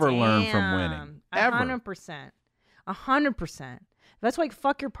ever learn from winning. 100%. 100%. That's like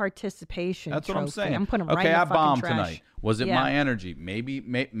fuck your participation. That's trophy. what I'm saying. I'm putting them right in the I fucking bombed trash. tonight. Was it my energy? Maybe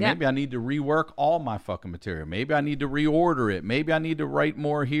I need to rework all my fucking material. Maybe I need to reorder it. Maybe I need to write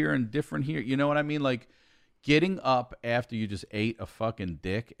more here and different here. You know what I mean? Like getting up after you just ate a fucking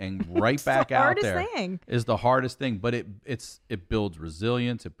dick and right back out there is the hardest thing. But it builds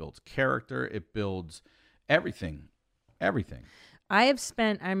resilience. It builds character. It builds everything. Everything. I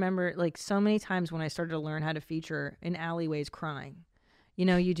remember like so many times when I started to learn how to feature in alleyways crying.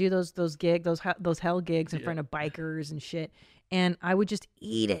 You do those gigs, those hell gigs in front of bikers and shit. And I would just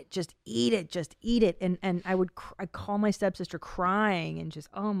eat it. And I'd call my stepsister crying and just,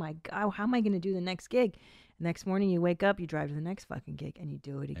 oh my God, how am I going to do the next gig? Next morning you wake up, you drive to the next fucking gig and you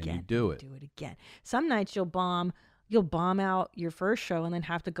do it again. And you do it again. Some nights you'll bomb out your first show and then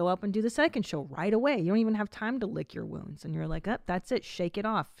have to go up and do the second show right away. You don't even have time to lick your wounds. And you're like, that's it. Shake it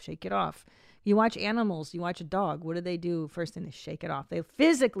off. You watch animals, you watch a dog. What do they do? First thing, they shake it off. They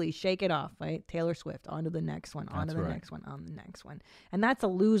physically shake it off, right? Taylor Swift, on to the next one, on to the next one, on the next one. And that's a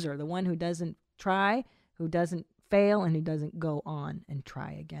loser, the one who doesn't try, who doesn't fail and who doesn't go on and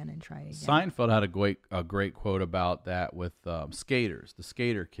try again and try again. Seinfeld had a great quote about that with skaters, the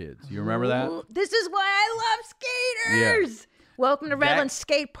skater kids. You remember that? This is why I love skaters. Yeah. Welcome to Redlands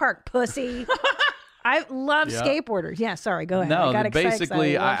Skate Park, pussy. I love skateboarders. Yeah, sorry, go ahead. No,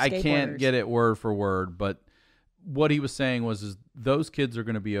 basically, I can't get it word for word, but what he was saying was those kids are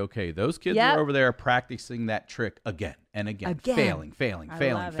going to be okay. Those kids are over there practicing that trick again and again. Failing.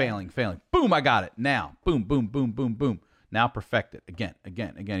 Boom, I got it. Now, boom, boom, boom, boom, boom. Now perfect it. Again.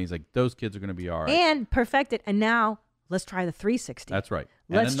 He's like, those kids are going to be all right. And perfect it. And now let's try the 360. That's right.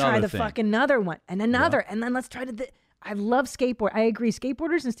 Let's try the fucking another one and another. And then let's try I love skateboard. I agree.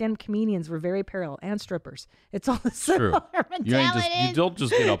 Skateboarders and stand-up comedians were very parallel, and strippers. It's all the similar mentality. You don't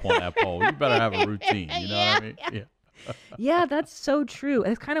just get up on that pole. You better have a routine. You know what I mean? Yeah. Yeah, that's so true.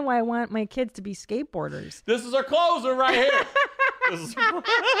 That's kind of why I want my kids to be skateboarders. This is our closer right here.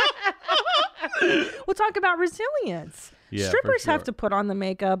 We'll talk about resilience. Yeah, strippers have to put on the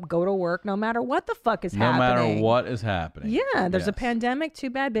makeup, go to work, no matter what the fuck is happening. No matter what is happening. Yeah, there's a pandemic. Too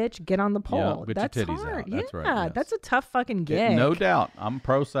bad, bitch. Get on the pole. Get that's your titties hard. out. That's right. Yeah, that's a tough fucking gig. No doubt. I'm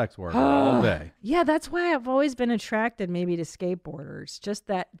pro sex worker all day. Yeah, that's why I've always been attracted maybe to skateboarders. Just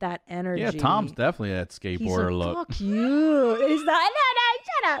that energy. Yeah, Tom's definitely that skateboarder look. Fuck you. He's not.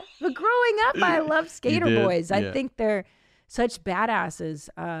 No, shut up. But growing up, I loved skater boys. I think they're such badasses,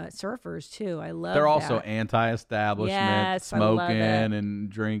 surfers too. I love. They're also anti-establishment, smoking and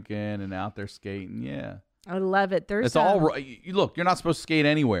drinking and out there skating. Yeah, I love it. It's all right. Look, you're not supposed to skate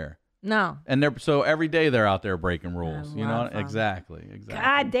anywhere. No. And so every day they're out there breaking rules. You know, exactly.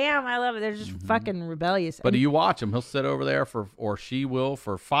 God damn, I love it. They're just fucking rebellious. But you watch him; he'll sit over there or she will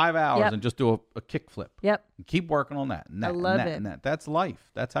for 5 hours and just do a kick flip. Yep. And keep working on that. And that I love it. And that. That's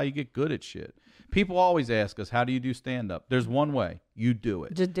life. That's how you get good at shit. People always ask us, how do you do stand-up? There's one way. You do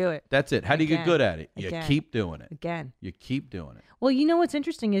it. Just do it. That's it. How do you get good at it? You keep doing it. You keep doing it. Well, you know what's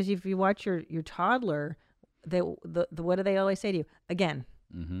interesting is if you watch your toddler, what do they always say to you? Again.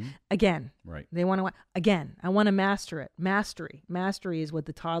 Mm-hmm. Again. Right. They want to, again, I want to master it. Mastery. Mastery is what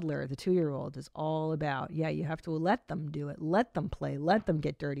the toddler, the 2-year-old is all about. Yeah, you have to let them do it. Let them play. Let them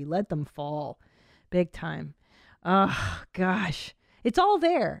get dirty. Let them fall. Big time. Oh, gosh. It's all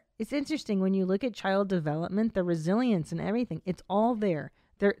there. It's interesting when you look at child development, the resilience and everything. It's all there.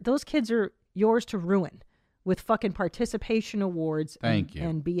 Those kids are yours to ruin with fucking participation awards and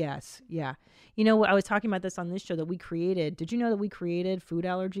BS. Yeah. You know what? I was talking about this on this show that we created. Did you know that we created food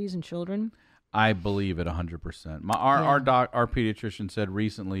allergies in children? I believe it 100%. Our pediatrician said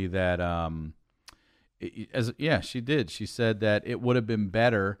recently that she did. She said that it would have been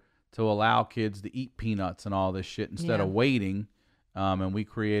better to allow kids to eat peanuts and all this shit instead of waiting. And we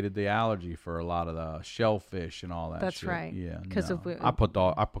created the allergy for a lot of the shellfish and all that. That's shit. right. Yeah, because I put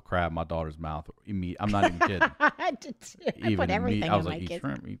crab in my daughter's mouth. I'm not even kidding. I did too. I put everything in my kids. Eat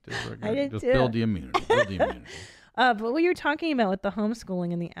shrimp, eat this. I did just too. Build the immunity. But what you're talking about with the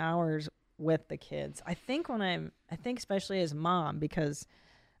homeschooling and the hours with the kids, I think especially as mom, because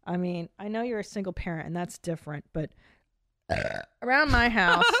I mean, I know you're a single parent and that's different, but around my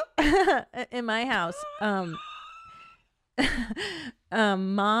house, in my house,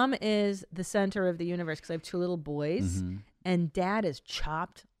 mom is the center of the universe because I have 2 little boys, and dad is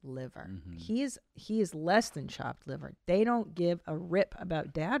chopped liver. He is less than chopped liver. They don't give a rip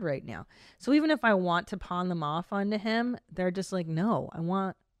about dad right now. So even if I want to pawn them off onto him, they're just like, no, I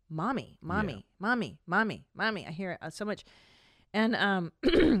want mommy. I hear it so much. And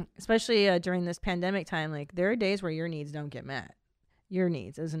especially during this pandemic time, like there are days where your needs don't get met. Your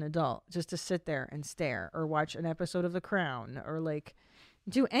needs as an adult, just to sit there and stare or watch an episode of The Crown or like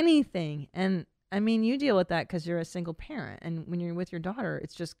do anything. And I mean, you deal with that because you're a single parent. And when you're with your daughter,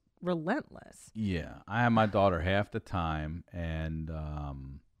 it's just relentless. Yeah. I have my daughter half the time and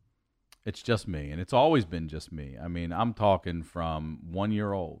it's just me. And it's always been just me. I mean, I'm talking from 1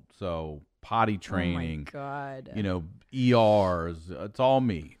 year old. So potty training. Oh my God. ERs. It's all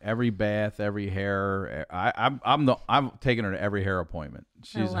me. Every bath, every hair. I'm taking her to every hair appointment.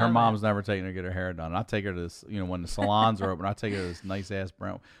 Her mom's never taken her to get her hair done. I take her to this, when the salons are open, I take her to this nice ass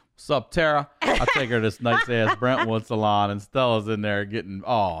Brent. What's up, Tara? I take her to this nice ass Brentwood salon, and Stella's in there getting.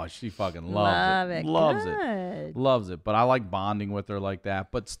 Oh, she fucking loves it. Loves it. But I like bonding with her like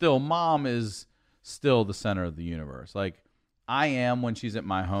that. But still, mom is still the center of the universe. Like I am when she's at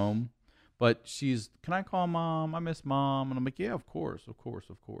my home. But can I call mom? I miss mom. And I'm like, yeah, of course.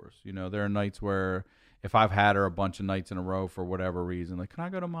 There are nights where if I've had her a bunch of nights in a row for whatever reason, like, can I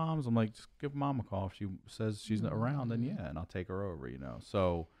go to mom's? I'm like, just give mom a call. If she says she's not around, then yeah, and I'll take her over,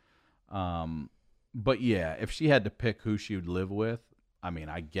 So, but yeah, if she had to pick who she would live with, I mean,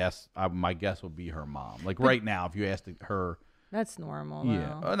 I guess my guess would be her mom. Like right now, if you asked her, that's normal.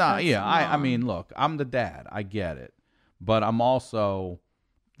 Yeah, though. I mean, look, I'm the dad. I get it, but I'm also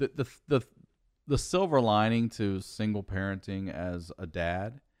the silver lining to single parenting as a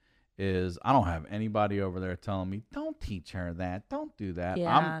dad is I don't have anybody over there telling me don't teach her that, don't do that.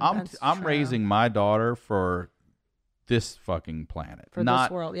 Yeah, I'm raising my daughter for this fucking planet, for not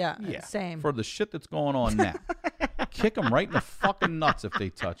this world. Yeah, same for the shit that's going on now. Kick them right in the fucking nuts if they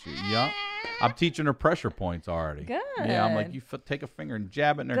touch you. Yeah, I'm teaching her pressure points already. Good. Yeah, I'm like, you take a finger and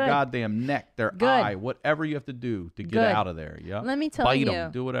jab it in their goddamn neck, their Good. eye, whatever you have to do to get out of there. Yeah. Let me tell Bite you.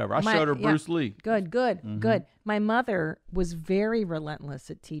 them, do whatever. I showed her Bruce Lee. Good. Good. My mother was very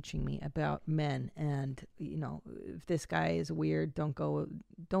relentless at teaching me about men, and if this guy is weird, don't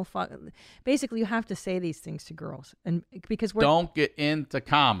fuck. Basically, you have to say these things to girls, and because don't get into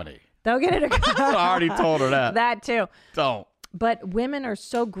comedy. Don't get into comedy. I already told her that. That too. Don't. But women are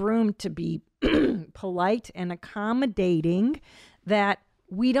so groomed to be polite and accommodating that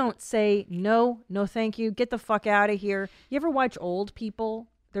we don't say no, thank you, get the fuck out of here. You ever watch Old People?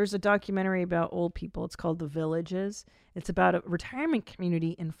 There's a documentary about old people. It's called The Villages. It's about a retirement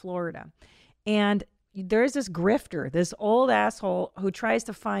community in Florida. And there's this grifter, this old asshole who tries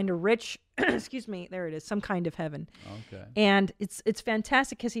to find a rich, excuse me, there it is, some kind of heaven. Okay. And it's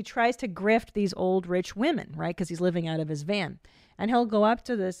fantastic because he tries to grift these old rich women, right? Because he's living out of his van. And he'll go up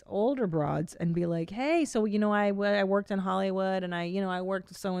to this older broads and be like, hey, so, I worked in Hollywood and I worked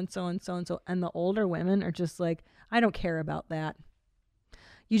with so-and-so and so-and-so. And the older women are just like, I don't care about that.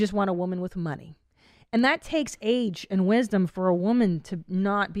 You just want a woman with money. And that takes age and wisdom for a woman to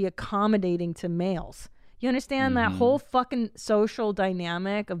not be accommodating to males. You understand that whole fucking social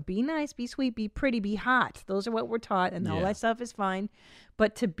dynamic of be nice, be sweet, be pretty, be hot. Those are what we're taught, and all that stuff is fine.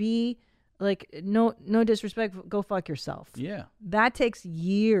 But to be like, no disrespect, go fuck yourself. Yeah. That takes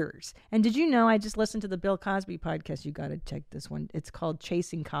years. And did you know, I just listened to the Bill Cosby podcast. You got to check this one. It's called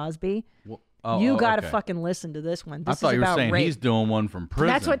Chasing Cosby. Well, you got to fucking listen to this one. This I thought is you were about saying rape. He's doing one from prison.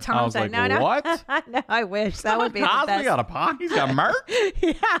 That's what Tom I was said. like, No. what? No, I wish. That would be the Cosby best. got a pot? He's got murk?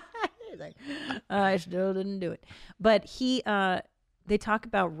 Yeah. He's like, I still didn't do it. But they talk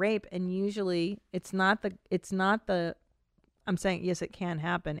about rape, and usually it's not the, I'm saying, yes, it can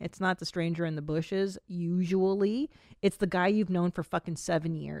happen. It's not the stranger in the bushes. Usually it's the guy you've known for fucking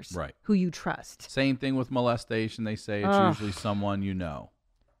 7 years. Right. Who you trust. Same thing with molestation. They say it's usually someone you know.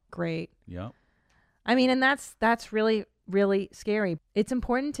 Great. Yep. I mean, and that's really, really scary. It's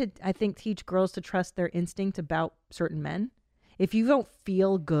important to, I think, teach girls to trust their instinct about certain men. If you don't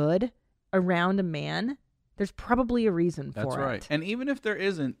feel good around a man, there's probably a reason for it. That's right. And even if there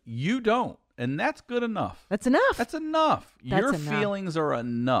isn't, you don't. And that's good enough. That's enough. That's enough. Your enough. feelings are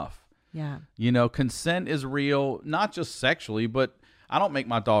enough. Yeah. Consent is real, not just sexually, but I don't make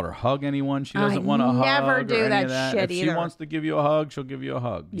my daughter hug anyone. She doesn't want to hug. Never do or any that of that. shit If either. she wants to give you a hug, she'll give you a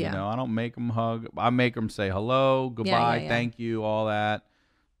hug. Yeah. I don't make them hug. I make them say hello, goodbye, yeah. thank you, all that.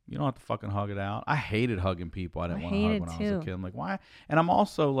 You don't have to fucking hug it out. I hated hugging people I didn't want to hug when I was a kid. I'm like, why? And I'm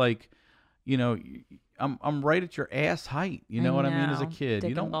also like, I'm right at your ass height. You know what I mean? As a kid,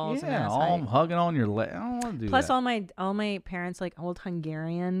 Dick and balls and ass I'm height. hugging on your leg. I don't want to do Plus, that. all my parents, like old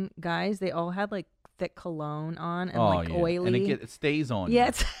Hungarian guys, they all had like thick cologne on and oily. And it stays on you. Yeah,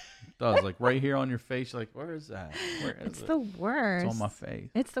 It does. Like right here on your face. You're like, where is that? Where is it's it? the worst. It's on my face.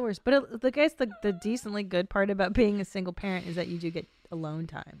 It's the worst. But the decently good part about being a single parent is that you do get alone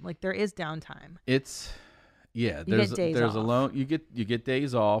time. Like there is downtime. There's days off. alone. You get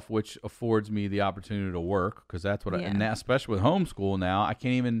days off, which affords me the opportunity to work because that's what and now, especially with homeschool now, I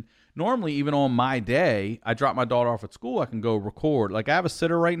can't even normally even on my day I drop my daughter off at school. I can go record. Like I have a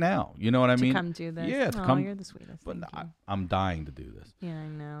sitter right now. You know what I mean? To come do this. Yeah, to come. You're the sweetest. But Thank you. I'm dying to do this. Yeah, I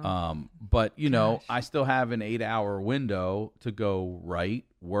know. But I still have an 8-hour window to go write,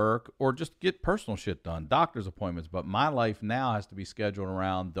 work, or just get personal shit done, doctor's appointments. But my life now has to be scheduled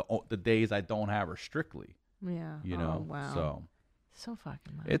around the days I don't have her strictly. Yeah. Oh, wow. So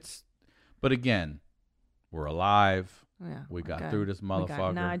fucking much. But again, we're alive. Yeah, we got good. through this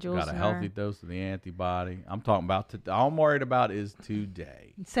motherfucker. Got a healthy dose of the antibody. I'm talking about all I'm worried about is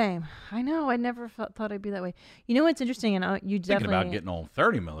today. Same. I know. I never thought I'd be that way. You know what's interesting? And you definitely thinking about getting on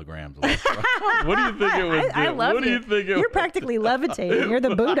 30 milligrams. What do you think it was? I love what you. do you think it You're was? practically levitating. You're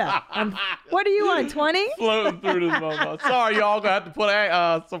the Buddha. What are you on? 20? Floating through this motherfucker. Sorry, y'all gonna have to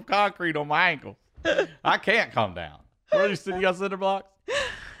put some concrete on my ankles. I can't come down. Where are you sitting? You got cinder blocks?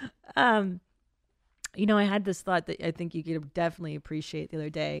 I had this thought that I think you could definitely appreciate the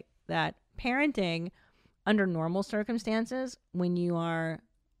other day, that parenting under normal circumstances, when you are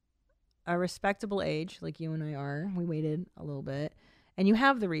a respectable age, like you and I are, we waited a little bit, and you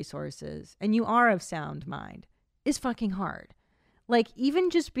have the resources and you are of sound mind is fucking hard. Like, even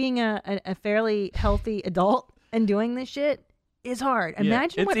just being a fairly healthy adult and doing this shit is hard.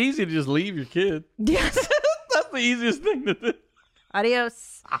 Imagine it's easy to just leave your kid. Yes. That's the easiest thing to do.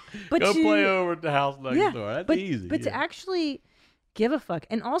 Adios. But Go play over at the house next door. That's easy. But to actually give a fuck.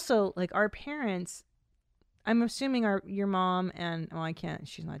 And also, like, our parents, I'm assuming your mom and, I can't,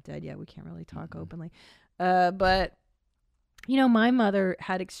 she's not dead yet. We can't really talk openly. But, you know, my mother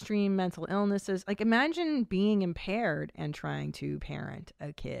had extreme mental illnesses. Like, imagine being impaired and trying to parent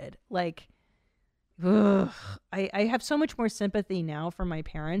a kid. Like, ugh. I have so much more sympathy now for my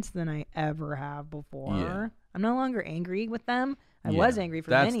parents than I ever have before. Yeah. I'm no longer angry with them. I was angry for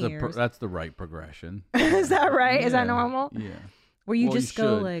many years. That's the right progression. Is that right? Is that normal? Yeah. Where you just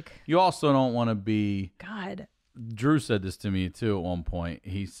go like... You also don't want to be... God. Drew said this to me, too, at one point.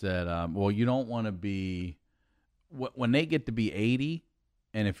 He said, well, you don't want to be... When they get to be 80,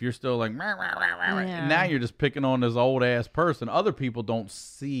 and if you're still like... Now you're just picking on this old-ass person. Other people don't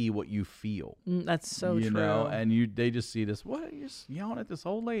see what you feel. That's so true. You know, and they just see this, what? You're just yelling at this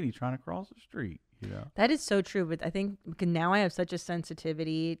old lady trying to cross the street, you know? That is so true, but I think now I have such a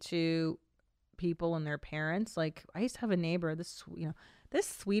sensitivity to people and their parents. Like, I used to have a neighbor, this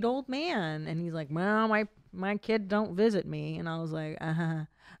sweet old man, and he's like, well, my kid don't visit me. And I was like,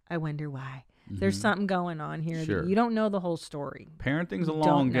 I wonder why. There's something going on here that you don't know the whole story. Parenting's a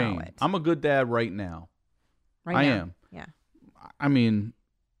long game. I'm a good dad right now. I am. Yeah. I mean,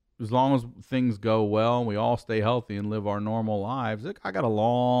 as long as things go well and we all stay healthy and live our normal lives, I got a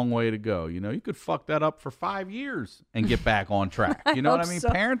long way to go. You know, you could fuck that up for 5 years and get back on track. You know what I mean? So.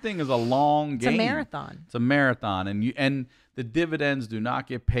 Parenting is a long game. It's a marathon. It's a marathon. And the dividends do not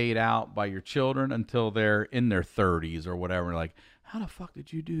get paid out by your children until they're in their 30s or whatever. Like, how the fuck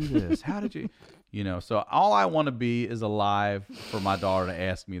did you do this? How did you, you know? So all I want to be is alive for my daughter to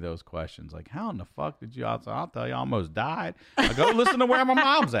ask me those questions. Like, how in the fuck did you? I'll tell you, I almost died. I go listen to Where My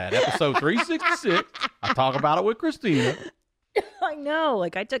Mom's At, episode 366. I talk about it with Christina. I know.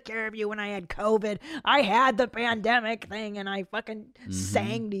 Like, I took care of you when I had COVID. I had the pandemic thing, and I fucking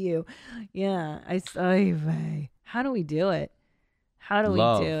sang to you. Yeah. How do we do it? How do we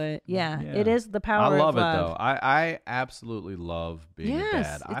do it? Yeah, it is the power of love. I love it, though. I absolutely love being a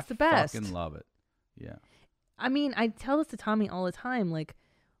dad. It's the best. I fucking love it. Yeah. I mean, I tell this to Tommy all the time. Like,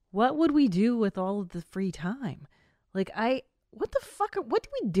 what would we do with all of the free time? Like, what the fuck? What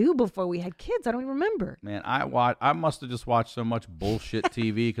did we do before we had kids? I don't even remember. Man, I must have just watched so much bullshit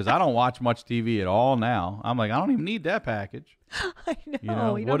TV because I don't watch much TV at all now. I'm like, I don't even need that package. I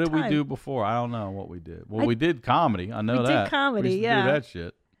know. What did we do before? I don't know what we did. Well, we did comedy. I know that. We did comedy, we used to do that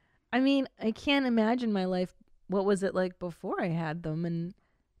shit. I mean, I can't imagine my life. What was it like before I had them? And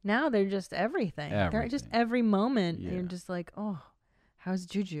now they're just everything. They're just every moment. Yeah. You're just like, oh. How's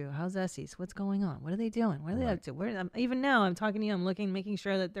Juju? How's Essie's? What's going on? What are they doing? What are they up to? Even now, I'm talking to you. I'm making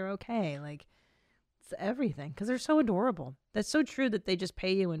sure that they're okay. Like, it's everything because they're so adorable. That's so true that they just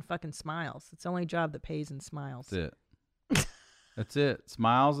pay you in fucking smiles. It's the only job that pays in smiles. That's it. That's it.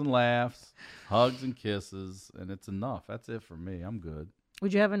 Smiles and laughs, hugs and kisses, and it's enough. That's it for me. I'm good.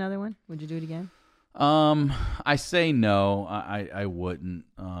 Would you have another one? Would you do it again? I say no. I wouldn't.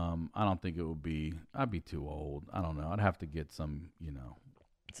 I don't think it would be. I'd be too old. I don't know. I'd have to get some,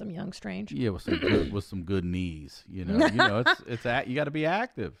 some young strange. Yeah, with some good knees. You know, it's you got to be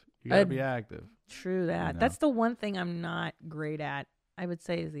active. You got to be active. True that. That's the one thing I'm not great at. I would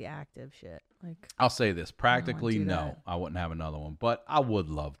say is the active shit. Like, I'll say this practically, no, I wouldn't have another one, but I would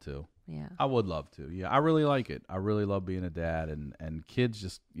love to. Yeah, I would love to. Yeah, I really like it. I really love being a dad, and kids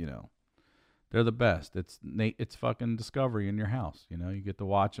just they're the best. It's fucking discovery in your house. You get to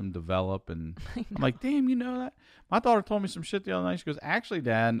watch them develop, and I'm like, damn, you know that? My daughter told me some shit the other night. She goes, actually,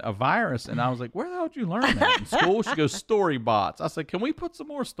 Dad, a virus. And I was like, where the hell did you learn that? In school? She goes, Storybots. I said, can we put some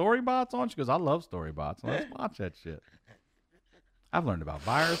more Storybots on? She goes, I love Storybots. Let's watch that shit. I've learned about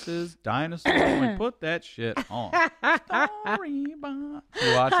viruses, dinosaurs. We put that shit on. Storybots.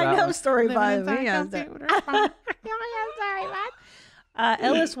 You watch that? I know Storybots.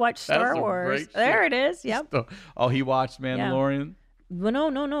 Ellis watched Star Wars. There it is. Yep. Oh, he watched Mandalorian? Yeah.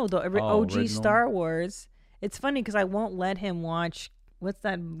 Well, no. The OG original? Star Wars. It's funny because I won't let him watch, what's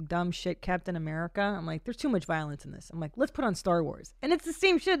that dumb shit, Captain America? I'm like, there's too much violence in this. I'm like, let's put on Star Wars. And it's the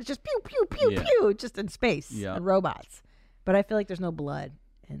same shit. It's just pew, pew, pew, pew, just in space and robots. But I feel like there's no blood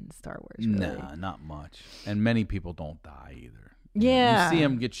in Star Wars. Really. Nah, not much. And many people don't die either. Yeah. You see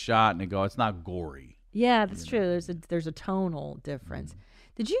them get shot and they go, it's not gory. Yeah, that's true. There's a tonal difference.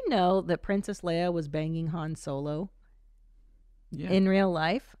 Did you know that Princess Leia was banging Han Solo in real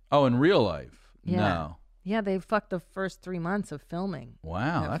life? Oh, in real life? Yeah. No. Yeah, they fucked the first 3 months of filming.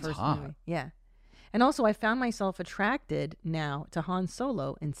 Wow, that's hot. Movie. Yeah. And also, I found myself attracted now to Han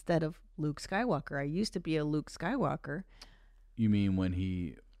Solo instead of Luke Skywalker. I used to be a Luke Skywalker. You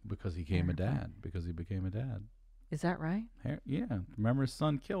mean because he became a dad? Because he became a dad. Is that right? Yeah. Remember his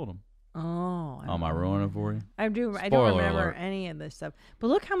son killed him. Oh. Am I ruining it for you? I do. Spoiler I don't remember alert. any of this stuff. But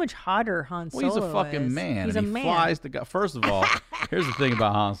look how much hotter Han Solo is. Well, he's a fucking man. He's and a he man. flies the guy. First of all, here's the thing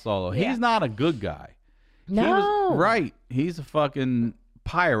about Han Solo. Yeah. He's not a good guy. No. Right. He's a fucking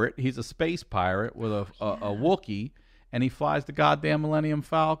pirate. He's a space pirate with a Wookiee, and he flies the goddamn Millennium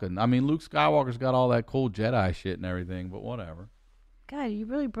Falcon. I mean, Luke Skywalker's got all that cool Jedi shit and everything, but whatever. God, you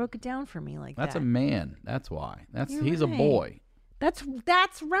really broke it down for me like That's that. a man. That's why. He's right. a boy. That's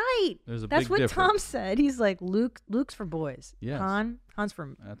right. There's a That's big what difference. Tom said. He's like, Luke's for boys. Yes. Han's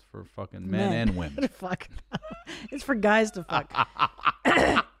for That's for fucking men and women. Fuck. It's for guys to fuck.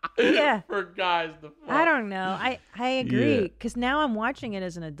 Yeah. For guys to fuck. I don't know. I agree. Yeah. Because now I'm watching it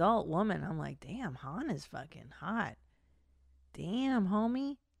as an adult woman. I'm like, damn, Han is fucking hot. Damn,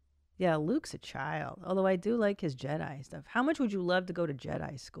 homie. Yeah, Luke's a child. Although I do like his Jedi stuff. How much would you love to go to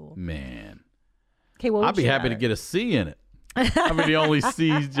Jedi school? Man. Okay, well, I'd be happy to get a C in it. I'd be the only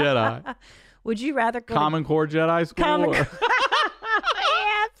C's Jedi. Would you rather go Common Core Jedi school? Yeah,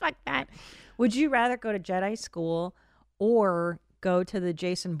 fuck that. Would you rather go to Jedi school or go to the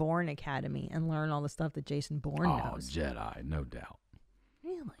Jason Bourne Academy and learn all the stuff that Jason Bourne knows? Jedi, no doubt.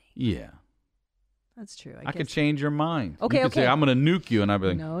 Really? Yeah. That's true. I could change your mind. Okay, you could okay. say, I'm going to nuke you, and I'd be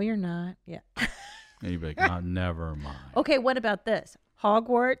like, No, you're not. Yeah. and you'd be like, oh, never mind. Okay, what about this?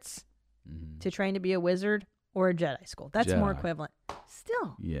 Hogwarts to train to be a wizard or a Jedi school? That's more Jedi. equivalent.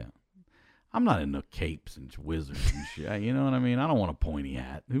 Still. Yeah. I'm not into capes and wizards and shit. You know what I mean? I don't want a pointy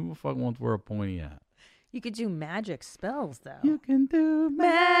hat. Who the fuck wants to wear a pointy hat? You could do magic spells, though. You can do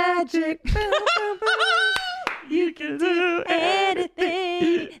magic. Boom, boom, boom. You can do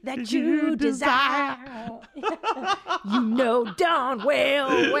Anything that you desire. You know darn well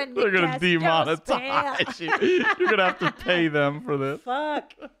when you They're going to cast your spell. demonetize you. You're going to have to pay them for this.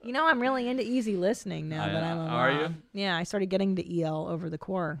 Fuck. You know, I'm really into easy listening now that I'm a Are you? mom. Yeah, I started getting to EL over the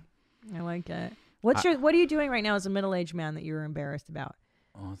core. I like it. What are you doing right now as a middle-aged man that you're embarrassed about?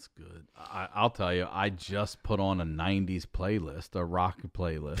 Oh, that's good. I'll tell you, I just put on a 90s playlist, a rock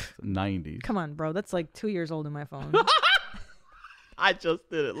playlist, 90s. Come on, bro. That's like 2 years old in my phone. I just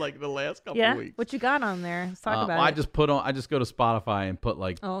did it like the last couple Yeah? weeks. What you got on there? Let's talk about I it. just go to Spotify and put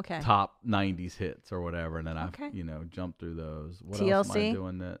like top 90s hits or whatever, and then I jump through those. What else am I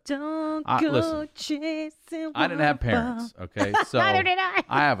doing that? Don't go listen, chasing. I didn't have parents, okay? So Neither did I.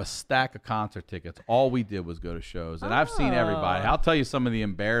 I have a stack of concert tickets. All we did was go to shows, and I've seen everybody. I'll tell you some of the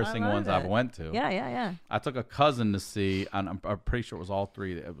embarrassing ones I've went to. Yeah. I took a cousin to see, and I'm pretty sure it was all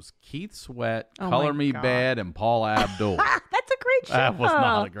three. It was Keith Sweat, Oh Color my Me God. Bad, and Paul Abdul. That's a great show. That was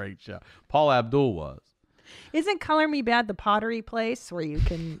not a great show. Paul Abdul was. Isn't Color Me Bad the pottery place where you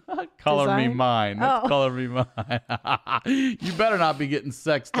can Color Me design? Mine. That's Oh. Color Me Mine. You better not be getting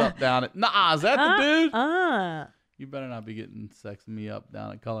sexed up down at. Nah, is that the dude? You better not be getting sexing me up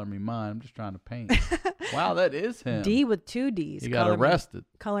down at Color Me Mine. I'm just trying to paint. Wow, that is him. D with 2 D's. He got arrested.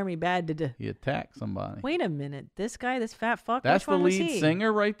 Color Me Bad. He attacked somebody. Wait a minute. This guy, this fat fuck, That's which the one was lead he?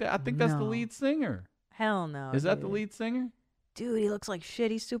 singer right there. I think that's the No. lead singer. Hell no. Is that the dude. lead singer? Dude, he looks like shit.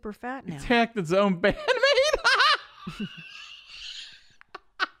 He's super fat He now. attacked his own bandmate.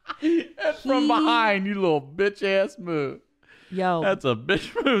 And from behind, you little bitch ass move. Yo, That's a bitch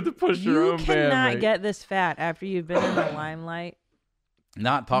move to push your you own cannot bandmate. get this fat after you've been in the limelight.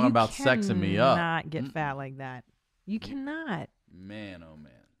 Not talking You about sexing me up. cannot get fat like that. You cannot. Man, oh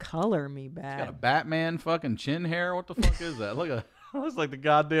man. Color Me Got a Bad. Batman fucking chin hair. What the fuck is that? Look at looks like the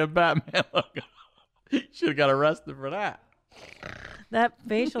goddamn Batman. Should have got arrested for that. That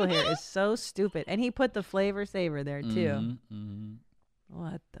facial hair is so stupid. And he put the Flavor Saver there too.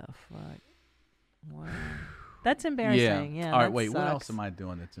 What the fuck? Wow. That's embarrassing. Yeah. All right, that wait. What sucks. else am I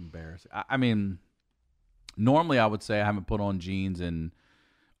doing that's embarrassing? I mean, normally I would say I haven't put on jeans in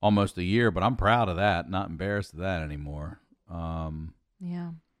almost a year, but I'm proud of that. Not embarrassed of that anymore. Yeah.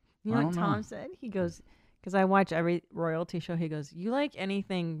 You I know don't what know. Tom said? He goes, because I watch every royalty show, he goes, you like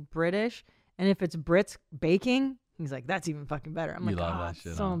anything British? And if it's Brits baking, he's like, that's even fucking better. I'm You like, love oh, that it's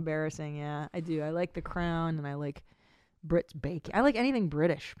shit, so huh? embarrassing. Yeah, I do. I like The Crown and I like Brits baking. I like anything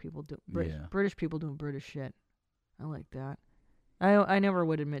British. People do Yeah. British people doing British shit. I like that. I never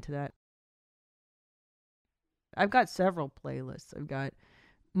would admit to that. I've got several playlists. I've got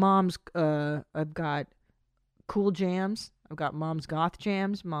Mom's I've got cool jams. I've got Mom's goth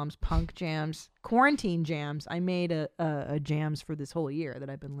jams, Mom's punk jams, quarantine jams. I made a jams for this whole year that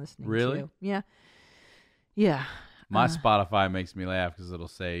I've been listening Really? to. Yeah. Yeah. My Spotify makes me laugh because it'll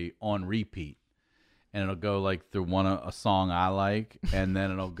say on repeat, and it'll go like through a song I like, and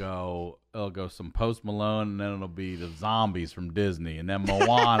then it'll go some Post Malone, and then it'll be the Zombies from Disney, and then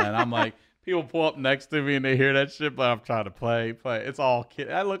Moana, and I'm like, people pull up next to me and they hear that shit, but I'm trying to play. It's all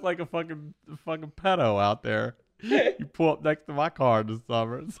kid. I look like a fucking pedo out there. You pull up next to my car this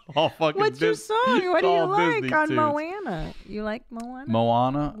summer. It's all fucking. What's your song? What do you like Disney on tunes. Moana? You like Moana?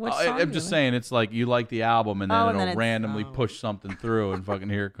 Moana? What song I'm just saying, it's like you like the album, and then and it'll then randomly push something through, and fucking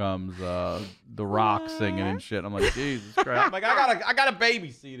here comes The Rock singing and shit. I'm like, Jesus Christ! I'm like, I got a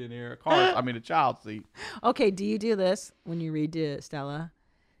baby seat in here, a child seat. Okay, do you do this when you read to Stella?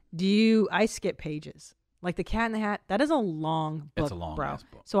 I skip pages. Like The Cat in the Hat, that is a long book, it's a long bro. ass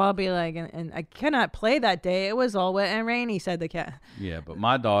book. So I'll be like, and I cannot play that day. It was all wet and rainy, said the cat. Yeah, but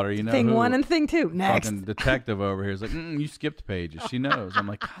my daughter, you know, Thing 1 and Thing 2. Next. Fucking detective over here is like, you skipped pages. She knows. I'm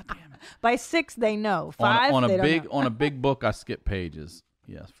like, God damn it. By 6, they know. 5, on they don't know. On a big book, I skip pages.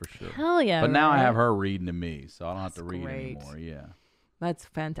 Yes, for sure. Hell yeah. But now I right? have her reading to me, so I don't have to read great. anymore. Yeah. That's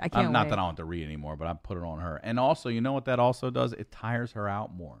fantastic. I can't Not wait. that I don't have to read anymore, but I put it on her. And also, you know what that also does? It tires her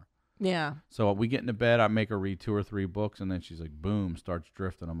out more. Yeah. So we get into bed, I make her read 2 or 3 books, and then she's like, boom, starts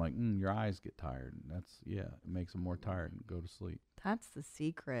drifting. I'm like, your eyes get tired. And it makes them more tired and go to sleep. That's the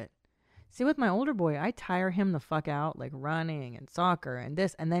secret. See, with my older boy, I tire him the fuck out, like running and soccer and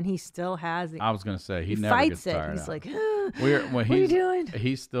this, and then he still has the. I was gonna say he never fights gets tired it. He's out. like, what are you doing?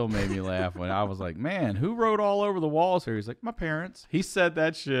 He still made me laugh when I was like, man, who wrote all over the walls here? He's like, my parents. He said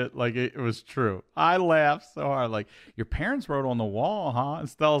that shit like it was true. I laughed so hard, like, your parents wrote on the wall, huh? And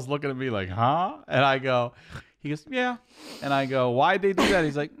Stella's looking at me like, huh? And I go, he goes, yeah. And I go, why'd they do that?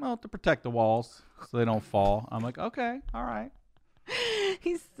 He's like, well, to protect the walls so they don't fall. I'm like, okay, all right.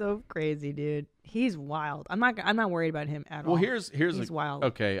 He's so crazy, dude. He's wild. I'm not worried about him at all. Well, he's wild.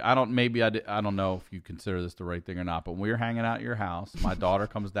 Okay, I don't know if you consider this the right thing or not, but when we were hanging out at your house, my daughter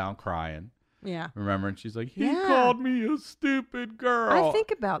comes down crying. Yeah. Remember, and she's like, he called me a stupid girl. I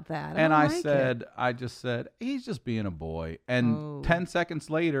think about that. I just said, he's just being a boy. And 10 seconds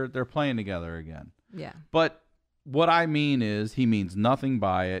later, they're playing together again. Yeah. But what I mean is, he means nothing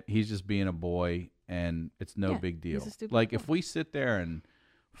by it. He's just being a boy, and it's no big deal. Like, if we sit there and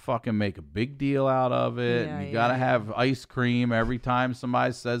fucking make a big deal out of it, and you gotta have ice cream every time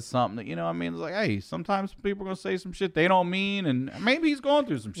somebody says something that, you know what I mean? It's like, hey, sometimes people are gonna say some shit they don't mean, and maybe he's going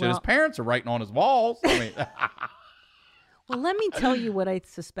through some shit. His parents are writing on his walls. I mean, well, let me tell you what I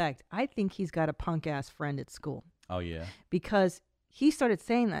suspect. I think he's got a punk ass friend at school. Oh yeah. Because he started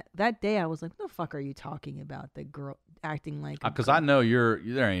saying that day. I was like, what the fuck are you talking about? The girl acting like because I know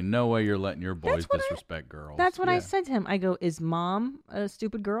there ain't no way you're letting your boys disrespect girls. That's what I said to him. I go, is mom a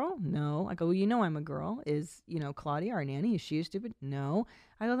stupid girl? No. I go, well, you know I'm a girl. Is, Claudia, our nanny, is she a stupid? No.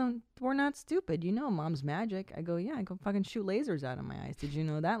 I go, then we're not stupid. You know mom's magic. I go, yeah, I go fucking shoot lasers out of my eyes. Did you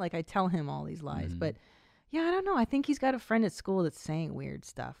know that? Like, I tell him all these lies. But yeah, I don't know. I think he's got a friend at school that's saying weird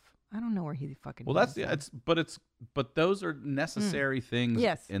stuff. I don't know where he fucking. Well, but those are necessary things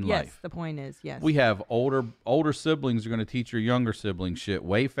in life. Yes, the point is, yes. We have older siblings are going to teach your younger siblings shit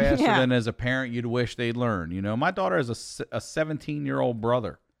way faster than as a parent you'd wish they'd learn. My daughter has a 17-year-old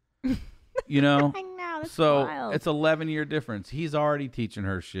brother. I know. That's wild. It's 11-year difference. He's already teaching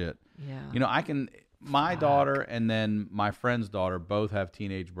her shit. Yeah. My daughter and then my friend's daughter both have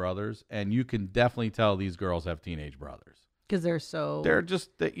teenage brothers, and you can definitely tell these girls have teenage brothers. Because they're just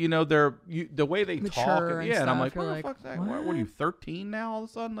the way they talk, and I'm like, what the fuck's that? What are you, 13 now? All of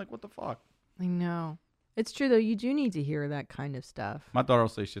a sudden, like, what the fuck? I know. It's true though. You do need to hear that kind of stuff. My daughter will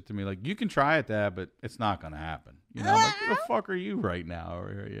say shit to me like, "You can try it, Dad, but it's not gonna happen." I'm like, "Who the fuck are you right now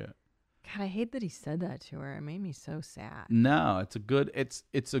over here?" Yeah. God, I hate that he said that to her. It made me so sad. No, it's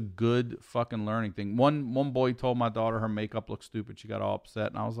a good fucking learning thing. One boy told my daughter her makeup looked stupid. She got all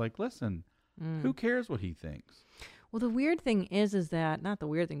upset, and I was like, "Listen, who cares what he thinks?" Well, the weird thing is that, not the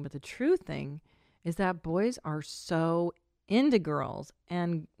weird thing, but the true thing is that boys are so into girls,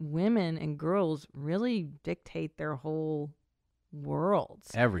 and women and girls really dictate their whole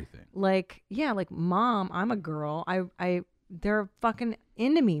worlds. Everything. Like, mom, I'm a girl. They're fucking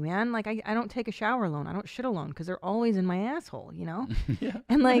into me, man. Like, I don't take a shower alone. I don't shit alone because they're always in my asshole, Yeah.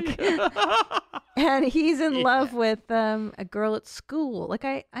 And like, and he's in love with a girl at school. Like,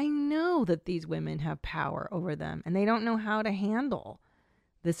 I know that these women have power over them, and they don't know how to handle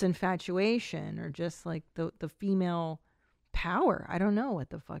this infatuation or just like the female power. I don't know what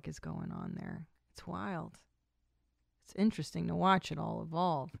the fuck is going on there. It's wild. it's interesting to watch it all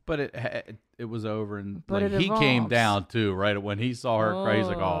evolve. But it was over, and But like, it he came evolves. down too, right? When he saw her cry, he's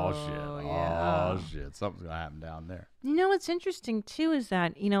like, oh shit, yeah. oh shit, something's gonna happen down there. You know what's interesting too is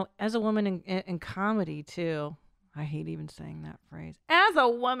that, you know, as a woman in comedy too, I hate even saying that phrase. As a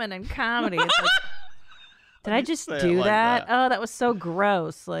woman in comedy, it's like, did I just do like that? that? Oh, that was so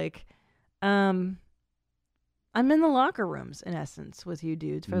gross. Like, I'm in the locker rooms in essence with you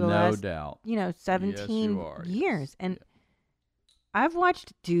dudes for the last, doubt, 17 Yes, you are. years, Yes. and I've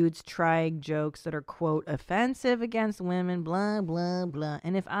watched dudes try jokes that are, quote, offensive against women, blah, blah, blah.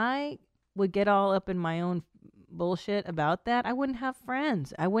 And if I would get all up in my own bullshit about that, I wouldn't have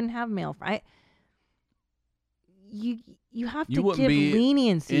friends. I wouldn't have male friends. You have to give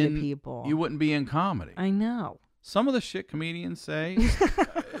leniency to people. You wouldn't be in comedy. I know. Some of the shit comedians say,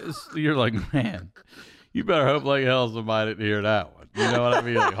 you're like, man, you better hope like hell somebody didn't hear that one. You know what I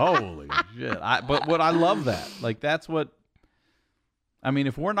mean? Like, holy shit. But what I love that. Like, that's what, I mean,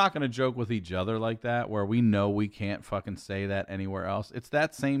 if we're not going to joke with each other like that, where we know we can't fucking say that anywhere else, it's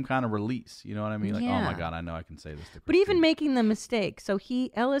that same kind of release. You know what I mean? Like, oh my God, I know I can say this to Christina. But even making the mistake. So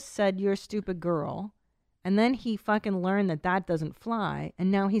Ellis said, you're a stupid girl. And then he fucking learned that doesn't fly.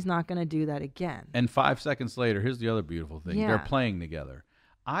 And now he's not going to do that again. And 5 seconds later, here's the other beautiful thing. Yeah. They're playing together.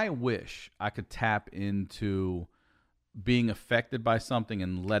 I wish I could tap into being affected by something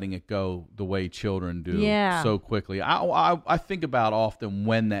and letting it go the way children do so quickly. I think about often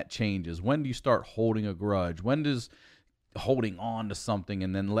when that changes. When do you start holding a grudge? When does holding on to something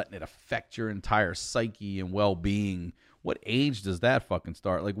and then letting it affect your entire psyche and well-being, what age does that fucking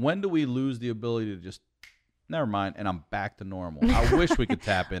start? Like, when do we lose the ability to just, never mind, and I'm back to normal? I wish we could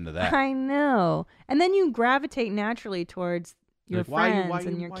tap into that. I know. And then you gravitate naturally towards your like, friends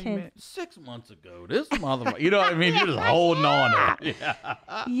and your kids. 6 months ago, this motherfucker, you know what I mean? You're just holding on to it.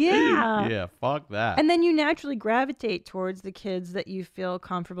 Yeah. Yeah, fuck that. And then you naturally gravitate towards the kids that you feel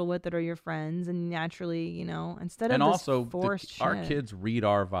comfortable with that are your friends, and naturally, instead of and this also, forced our shit. kids read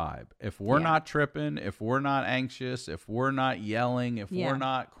our vibe. If we're not tripping, if we're not anxious, if we're not yelling, if we're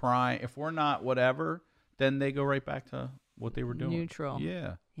not crying, if we're not whatever, then they go right back to what they were doing. Neutral.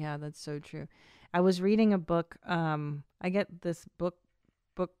 Yeah. Yeah, that's so true. I was reading a book. I get this book.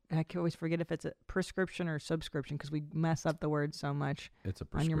 I can always forget if it's a prescription or subscription because we mess up the word so much. It's a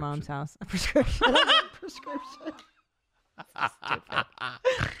prescription. On your mom's house. A prescription. Prescription. Stupid.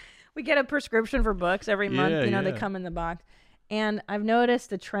 We get a prescription for books every month. They come in the box. And I've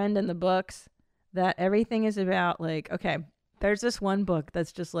noticed a trend in the books that everything is about, like, okay, there's this one book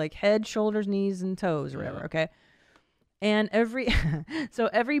that's just like head, shoulders, knees, and toes or whatever, okay? And every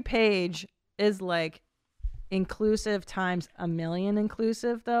page is like inclusive times a million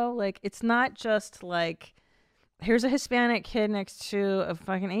inclusive, though. Like, it's not just like, here's a Hispanic kid next to a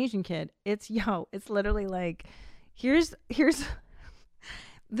fucking Asian kid. It's literally like, here's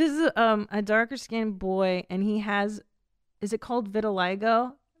this is a darker skinned boy, and he has, is it called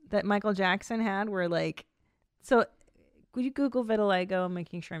vitiligo that Michael Jackson had, where like, so would you Google vitiligo? I'm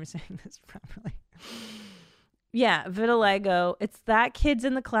making sure I'm saying this properly. Yeah, vitiligo. It's that kid's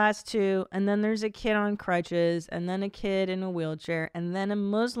in the class too, and then there's a kid on crutches, and then a kid in a wheelchair, and then a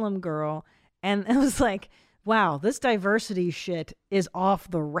Muslim girl, and it was like, wow, this diversity shit is off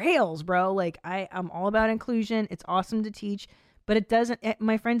the rails, bro. Like, I'm all about inclusion. It's awesome to teach, but it doesn't.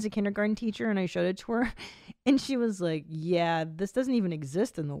 My friend's a kindergarten teacher, and I showed it to her, and she was like, yeah, this doesn't even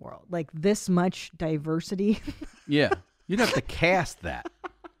exist in the world. Like, this much diversity. Yeah, you'd have to cast that.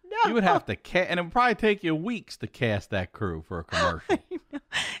 You would have to and it would probably take you weeks to cast that crew for a commercial.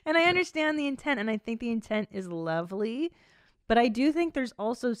 And I understand the intent, and I think the intent is lovely, but I do think there's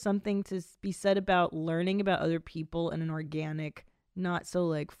also something to be said about learning about other people in an organic, not so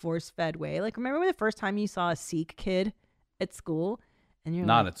like force-fed way. Like, remember the first time you saw a Sikh kid at school? And you're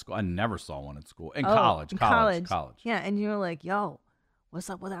not like, at school. I never saw one at school. In college. Yeah, and you're like, yo, what's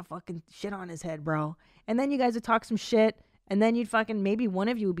up with that fucking shit on his head, bro? And then you guys would talk some shit. And then you'd fucking, maybe one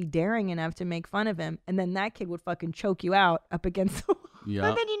of you would be daring enough to make fun of him. And then that kid would fucking choke you out up against the wall. Yeah.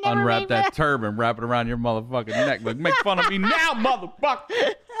 And then you never unwrap that turban, wrap it around your motherfucking neck. Like, make fun of me now,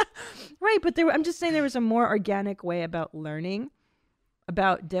 motherfucker. Right. But I'm just saying there was a more organic way about learning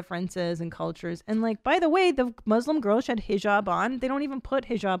about differences and cultures. And like, by the way, the Muslim girls had hijab on. They don't even put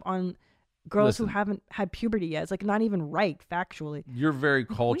hijab on girls who haven't had puberty yet. It's like not even right, factually. You're very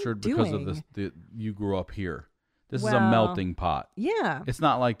cultured because of this. You grew up here. This is a melting pot. Yeah. It's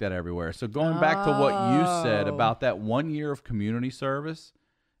not like that everywhere. So going back to what you said about that 1 year of community service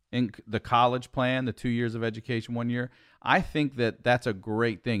in the college plan, the 2 years of education, 1 year, I think that that's a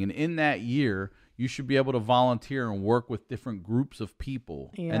great thing. And in that year, you should be able to volunteer and work with different groups of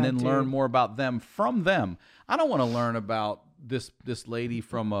people and then dude. learn more about them from them. I don't want to learn about this lady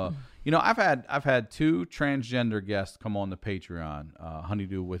from a, I've had 2 transgender guests come on the Patreon,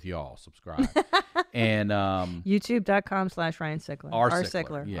 Honeydew with y'all, subscribe. And YouTube.com/Ryan Sickler. R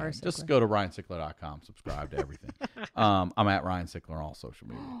Sickler. Yeah. R Sickler. Just go to RyanSickler.com, subscribe to everything. I'm at Ryan Sickler on all social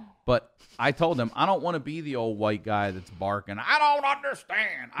media. But I told them I don't want to be the old white guy that's barking, I don't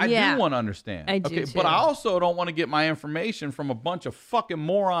understand. I do want to understand. I do too. But I also don't want to get my information from a bunch of fucking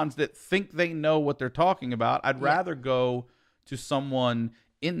morons that think they know what they're talking about. I'd rather go to someone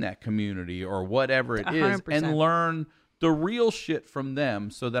in that community or whatever it is 100%. and learn the real shit from them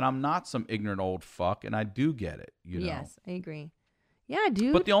so that I'm not some ignorant old fuck and I do get it, Yes, I agree. Yeah,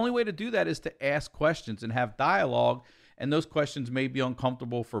 dude. But the only way to do that is to ask questions and have dialogue, and those questions may be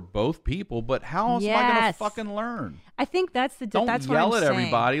uncomfortable for both people, but how else am I going to fucking learn? I think that's the Don't that's yell what I'm at saying.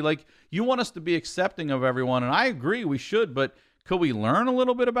 everybody. Like, you want us to be accepting of everyone, and I agree we should, but could we learn a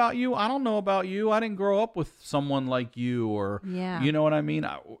little bit about you? I don't know about you. I didn't grow up with someone like you, or you know what I mean?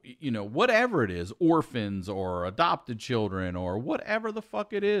 Whatever it is, orphans or adopted children or whatever the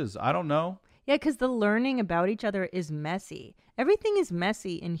fuck it is. I don't know. Yeah, because the learning about each other is messy. Everything is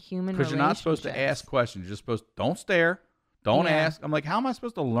messy in human relationships. Because you're not supposed to ask questions. You're just supposed to, don't stare. Don't ask. I'm like, how am I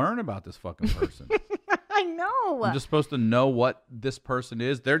supposed to learn about this fucking person? I know. I'm just supposed to know what this person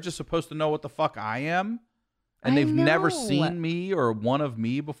is. They're just supposed to know what the fuck I am. And they've never seen me or one of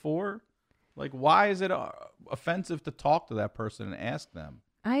me before. Like, why is it offensive to talk to that person and ask them?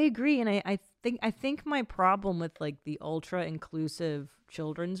 I agree, and I think my problem with like the ultra inclusive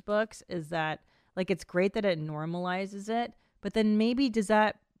children's books is that like it's great that it normalizes it, but then maybe does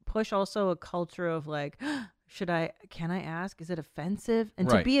that push also a culture of like, can I ask? Is it offensive? And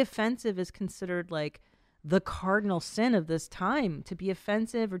to be offensive is considered like the cardinal sin of this time. To be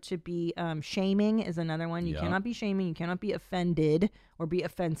offensive or to be shaming is another one. You cannot be shaming. You cannot be offended or be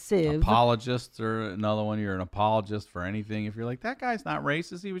offensive. Apologists are another one. You're an apologist for anything. If you're like, that guy's not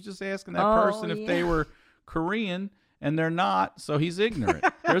racist. He was just asking that person if they were Korean, and they're not, so he's ignorant.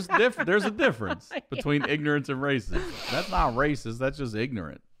 There's a difference between ignorance and racism. That's not racist. That's just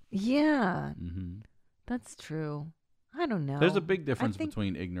ignorant. Yeah. That's true. I don't know. There's a big difference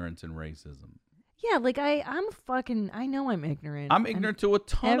between ignorance and racism. Yeah, like I know I'm ignorant. I'm ignorant to a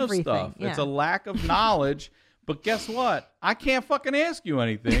ton of stuff. Yeah. It's a lack of knowledge. But guess what? I can't fucking ask you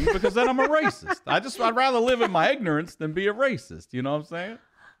anything because then I'm a racist. I'd rather live in my ignorance than be a racist. You know what I'm saying?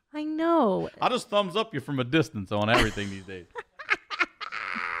 I know. I'll just thumbs up you from a distance on everything these days.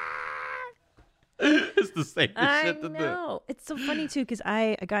 It's the same shit to do. I know. It's so funny too because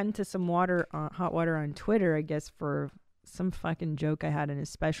I got into some hot water on Twitter, I guess, for some fucking joke I had in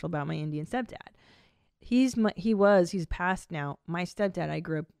his special about my Indian stepdad. He's passed now. My stepdad, I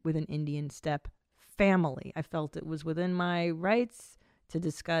grew up with an Indian step family. I felt it was within my rights to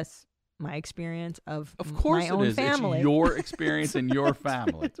discuss my experience of course my own it is. family. It's your experience in your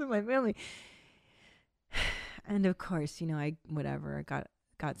family. It's with my family. And of course, I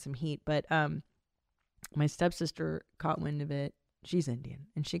got some heat, but my stepsister caught wind of it. She's Indian,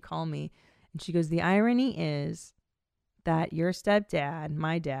 and she called me and she goes, "The irony is that your stepdad,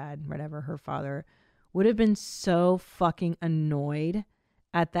 my dad, whatever, her father, would have been so fucking annoyed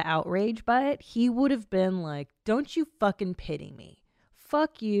at the outrage by it. He would have been like, don't you fucking pity me.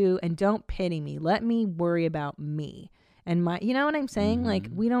 Fuck you and don't pity me. Let me worry about me. And you know what I'm saying? Mm-hmm. Like,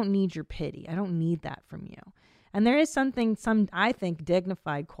 we don't need your pity. I don't need that from you." And there is some, I think,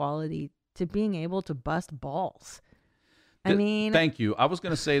 dignified quality to being able to bust balls. Thank you. I was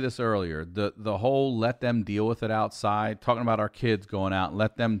going to say this earlier. The whole let them deal with it outside, talking about our kids going out,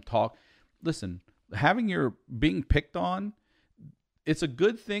 let them talk. Listen, being picked on, it's a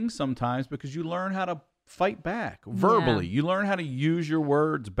good thing sometimes because you learn how to fight back verbally. You learn how to use your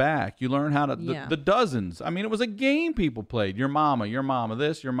words back. You learn how to, the dozens. I mean, it was a game people played. Your mama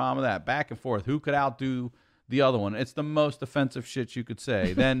this, your mama that, back and forth. Who could outdo the other one? It's the most offensive shit you could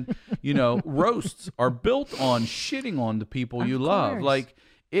say. Then, roasts are built on shitting on the people you love. Like,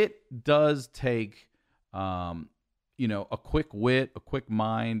 it does take, a quick wit, a quick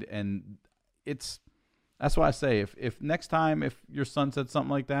mind, and that's why I say if next time if your son said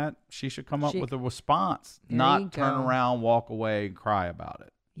something like that, she should come up with a response, not turn around, walk away, and cry about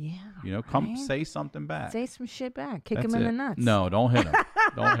it. Yeah. Come say something back. Say some shit back. Kick him in the nuts. No, don't hit him.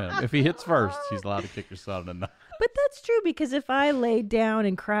 Don't hit him. If he hits first, he's allowed to kick your son in the nuts. But that's true because if I laid down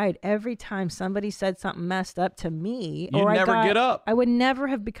and cried every time somebody said something messed up to me, get up. I would never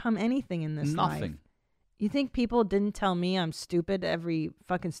have become anything in this life. Nothing. You think people didn't tell me I'm stupid every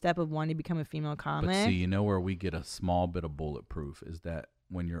fucking step of wanting to become a female comic? But see, where we get a small bit of bulletproof is that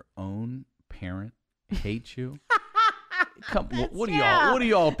when your own parent hate you? What do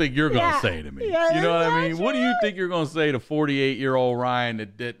y'all think you're gonna say to me? You know what I mean? What do you think you're gonna say to 48-year-old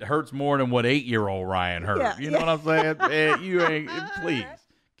Ryan that hurts more than what 8-year-old Ryan hurt? You know what I'm saying? Man, you ain't. Please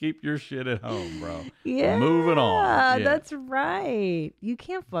keep your shit at home, bro. Yeah, moving on. Yeah, that's right. You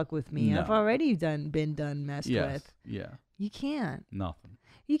can't fuck with me. No. I've already been messed with. Yeah. You can't. Nothing.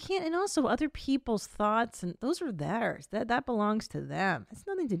 You can't. And also other people's thoughts, and those are theirs. That belongs to them. It's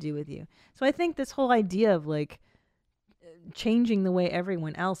nothing to do with you. So I think this whole idea of like changing the way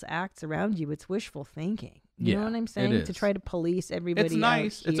everyone else acts around you, it's wishful thinking. You know what I'm saying? To try to police everybody. It's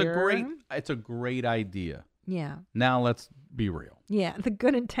nice. Out here. It's a great idea. Yeah. Now let's be real. Yeah. The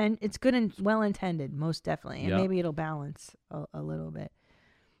good intent. It's good and well intended, most definitely, and maybe it'll balance a little bit.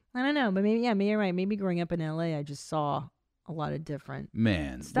 I don't know, but maybe you're right. Maybe growing up in LA, I just saw a lot of different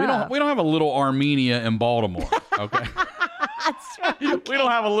stuff. We don't have a little Armenia in Baltimore, okay? That's right. We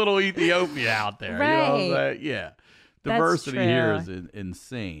don't have a little Ethiopia out there. Right. You know what I'm saying? Yeah. Diversity here is true.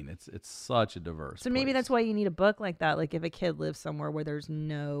 Insane. It's such a diverse So maybe place. that's why you need a book like that. Like if a kid lives somewhere where there's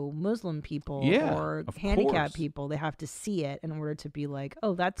no Muslim people or handicapped people, they have to see it in order to be like,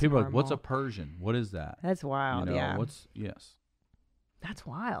 oh, that's people normal. Like, what's a Persian? What is that? That's wild. Yeah. Yes. That's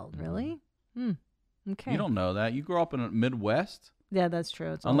wild. Really? Okay. You don't know that. You grew up in the Midwest. Yeah, that's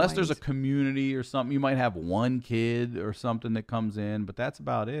true. It's Unless there's a community or something, you might have one kid or something that comes in, but that's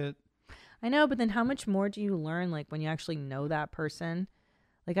about it. I know, but then how much more do you learn like when you actually know that person?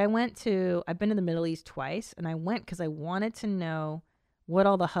 Like I've been to the Middle East twice, and I went because I wanted to know what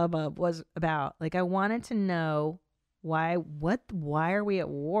all the hubbub was about. Like I wanted to know why are we at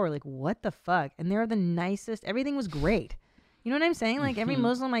war? Like what the fuck? And they're the nicest. Everything was great. You know what I'm saying? Like every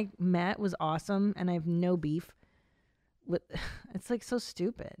Muslim I met was awesome, and I have no beef. It's like so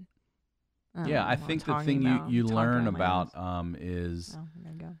stupid. I think the thing you learn about is,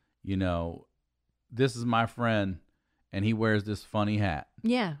 there you go. You know, this is my friend, and he wears this funny hat.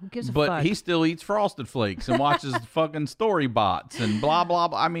 Yeah, who gives a fuck? fuck? He still eats Frosted Flakes and watches fucking story bots and blah blah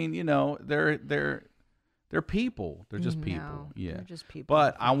blah. I mean, you know, they're people. They're just people. Yeah, they're just people.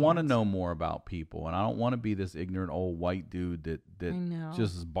 But I want to know more about people, and I don't want to be this ignorant old white dude that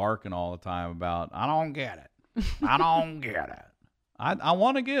just is barking all the time about I don't get it. I don't get it. I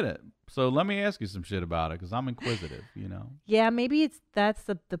want to get it. So let me ask you some shit about it because I'm inquisitive, you know? Yeah, maybe that's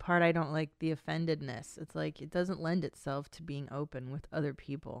the part I don't like, the offendedness. It's like it doesn't lend itself to being open with other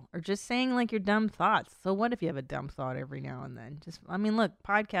people or just saying like your dumb thoughts. So what if you have a dumb thought every now and then? Look,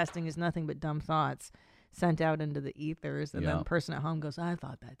 podcasting is nothing but dumb thoughts sent out into the ethers, and then the person at home goes, I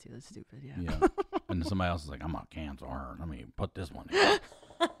thought that too. That's stupid. Yeah. And somebody else is like, I'm going to cancel her. Let me put this one in.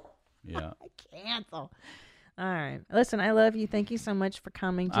 Yeah. Cancel. All right. Listen, I love you. Thank you so much for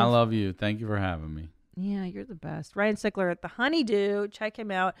coming. I love you. Thank you for having me. Yeah, you're the best. Ryan Sickler at The Honeydew. Check him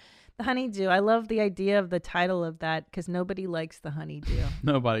out. The Honeydew. I love the idea of the title of that because nobody likes The Honeydew.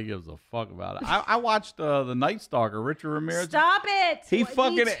 Nobody gives a fuck about it. I watched the Night Stalker, Richard Ramirez. Stop it. He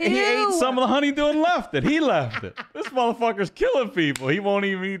ate some of the honeydew and left it. He left it. This motherfucker's killing people. He won't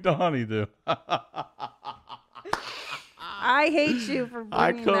even eat the honeydew. I hate you for bringing that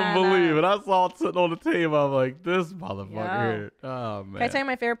I couldn't believe it. I saw it sitting on the table. I'm like, this motherfucker here. Oh, man. Can I tell you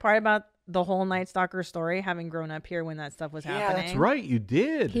my favorite part about the whole Night Stalker story, having grown up here when that stuff was happening? Yeah, that's right. You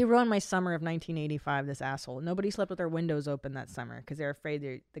did. He ruined my summer of 1985, this asshole. Nobody slept with their windows open that summer because they were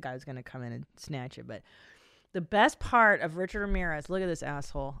afraid the guy was going to come in and snatch it. But the best part of Richard Ramirez, look at this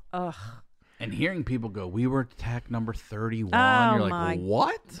asshole. Ugh. And hearing people go, we were attack number 31. Oh, You're like,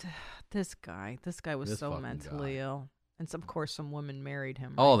 what? This guy was so mentally ill. And of course, some woman married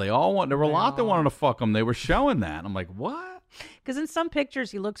him. Right? Oh, there were a lot that wanted to fuck him. They were showing that. I'm like, what? Because in some pictures,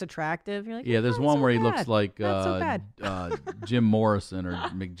 he looks attractive. You're like, yeah, there's one where he looks like so Jim Morrison or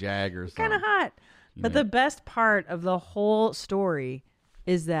Mick Jagger or something. Kind of hot. But the best part of the whole story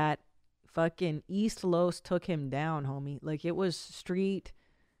is that fucking East Los took him down, homie. Like, it was street.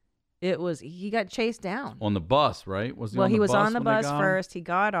 He got chased down. On the bus, right? He was on the bus first. He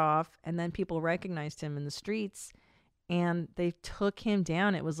got off, and then people recognized him in the streets. And they took him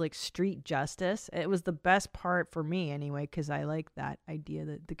down. It was like street justice. It was the best part for me anyway, because I like that idea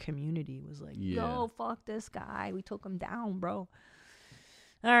that the community was like, yo, fuck this guy. We took him down, bro.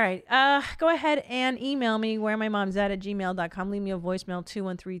 All right. Go ahead and email me, wheremymomsat@gmail.com. Leave me a voicemail,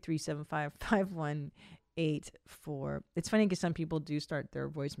 213-375-5184. It's funny because some people do start their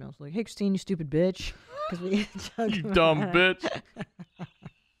voicemails like, hey, Christine, you stupid bitch. You dumb bitch.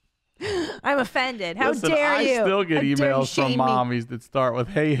 I'm offended. How dare you? I still get emails from mommies that start with,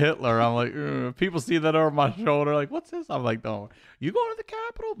 hey, Hitler. I'm like, people see that over my shoulder. Like, what's this? I'm like, don't. You going to the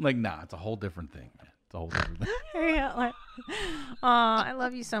Capitol? I'm like, nah, it's a whole different thing, man. a whole different thing. I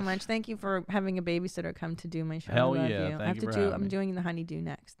love you so much. Thank you for having a babysitter come to do my show. Hell I love yeah. you. Thank you for having I'm me. doing the honeydew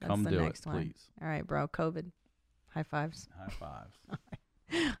next. That's Come the do next it, one. please. All right, bro. COVID. High fives. High fives.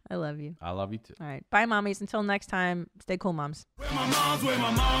 I love you. I love you too. All right. Bye, mommies. Until next time, stay cool, moms. Where my mom's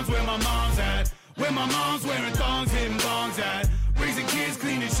at. Where my mom's wearing thongs, hitting bongs at. Raising kids,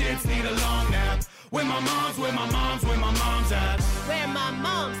 cleaning shits, need a long nap. Where my mom's at. Where my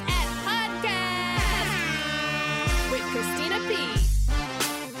mom's at.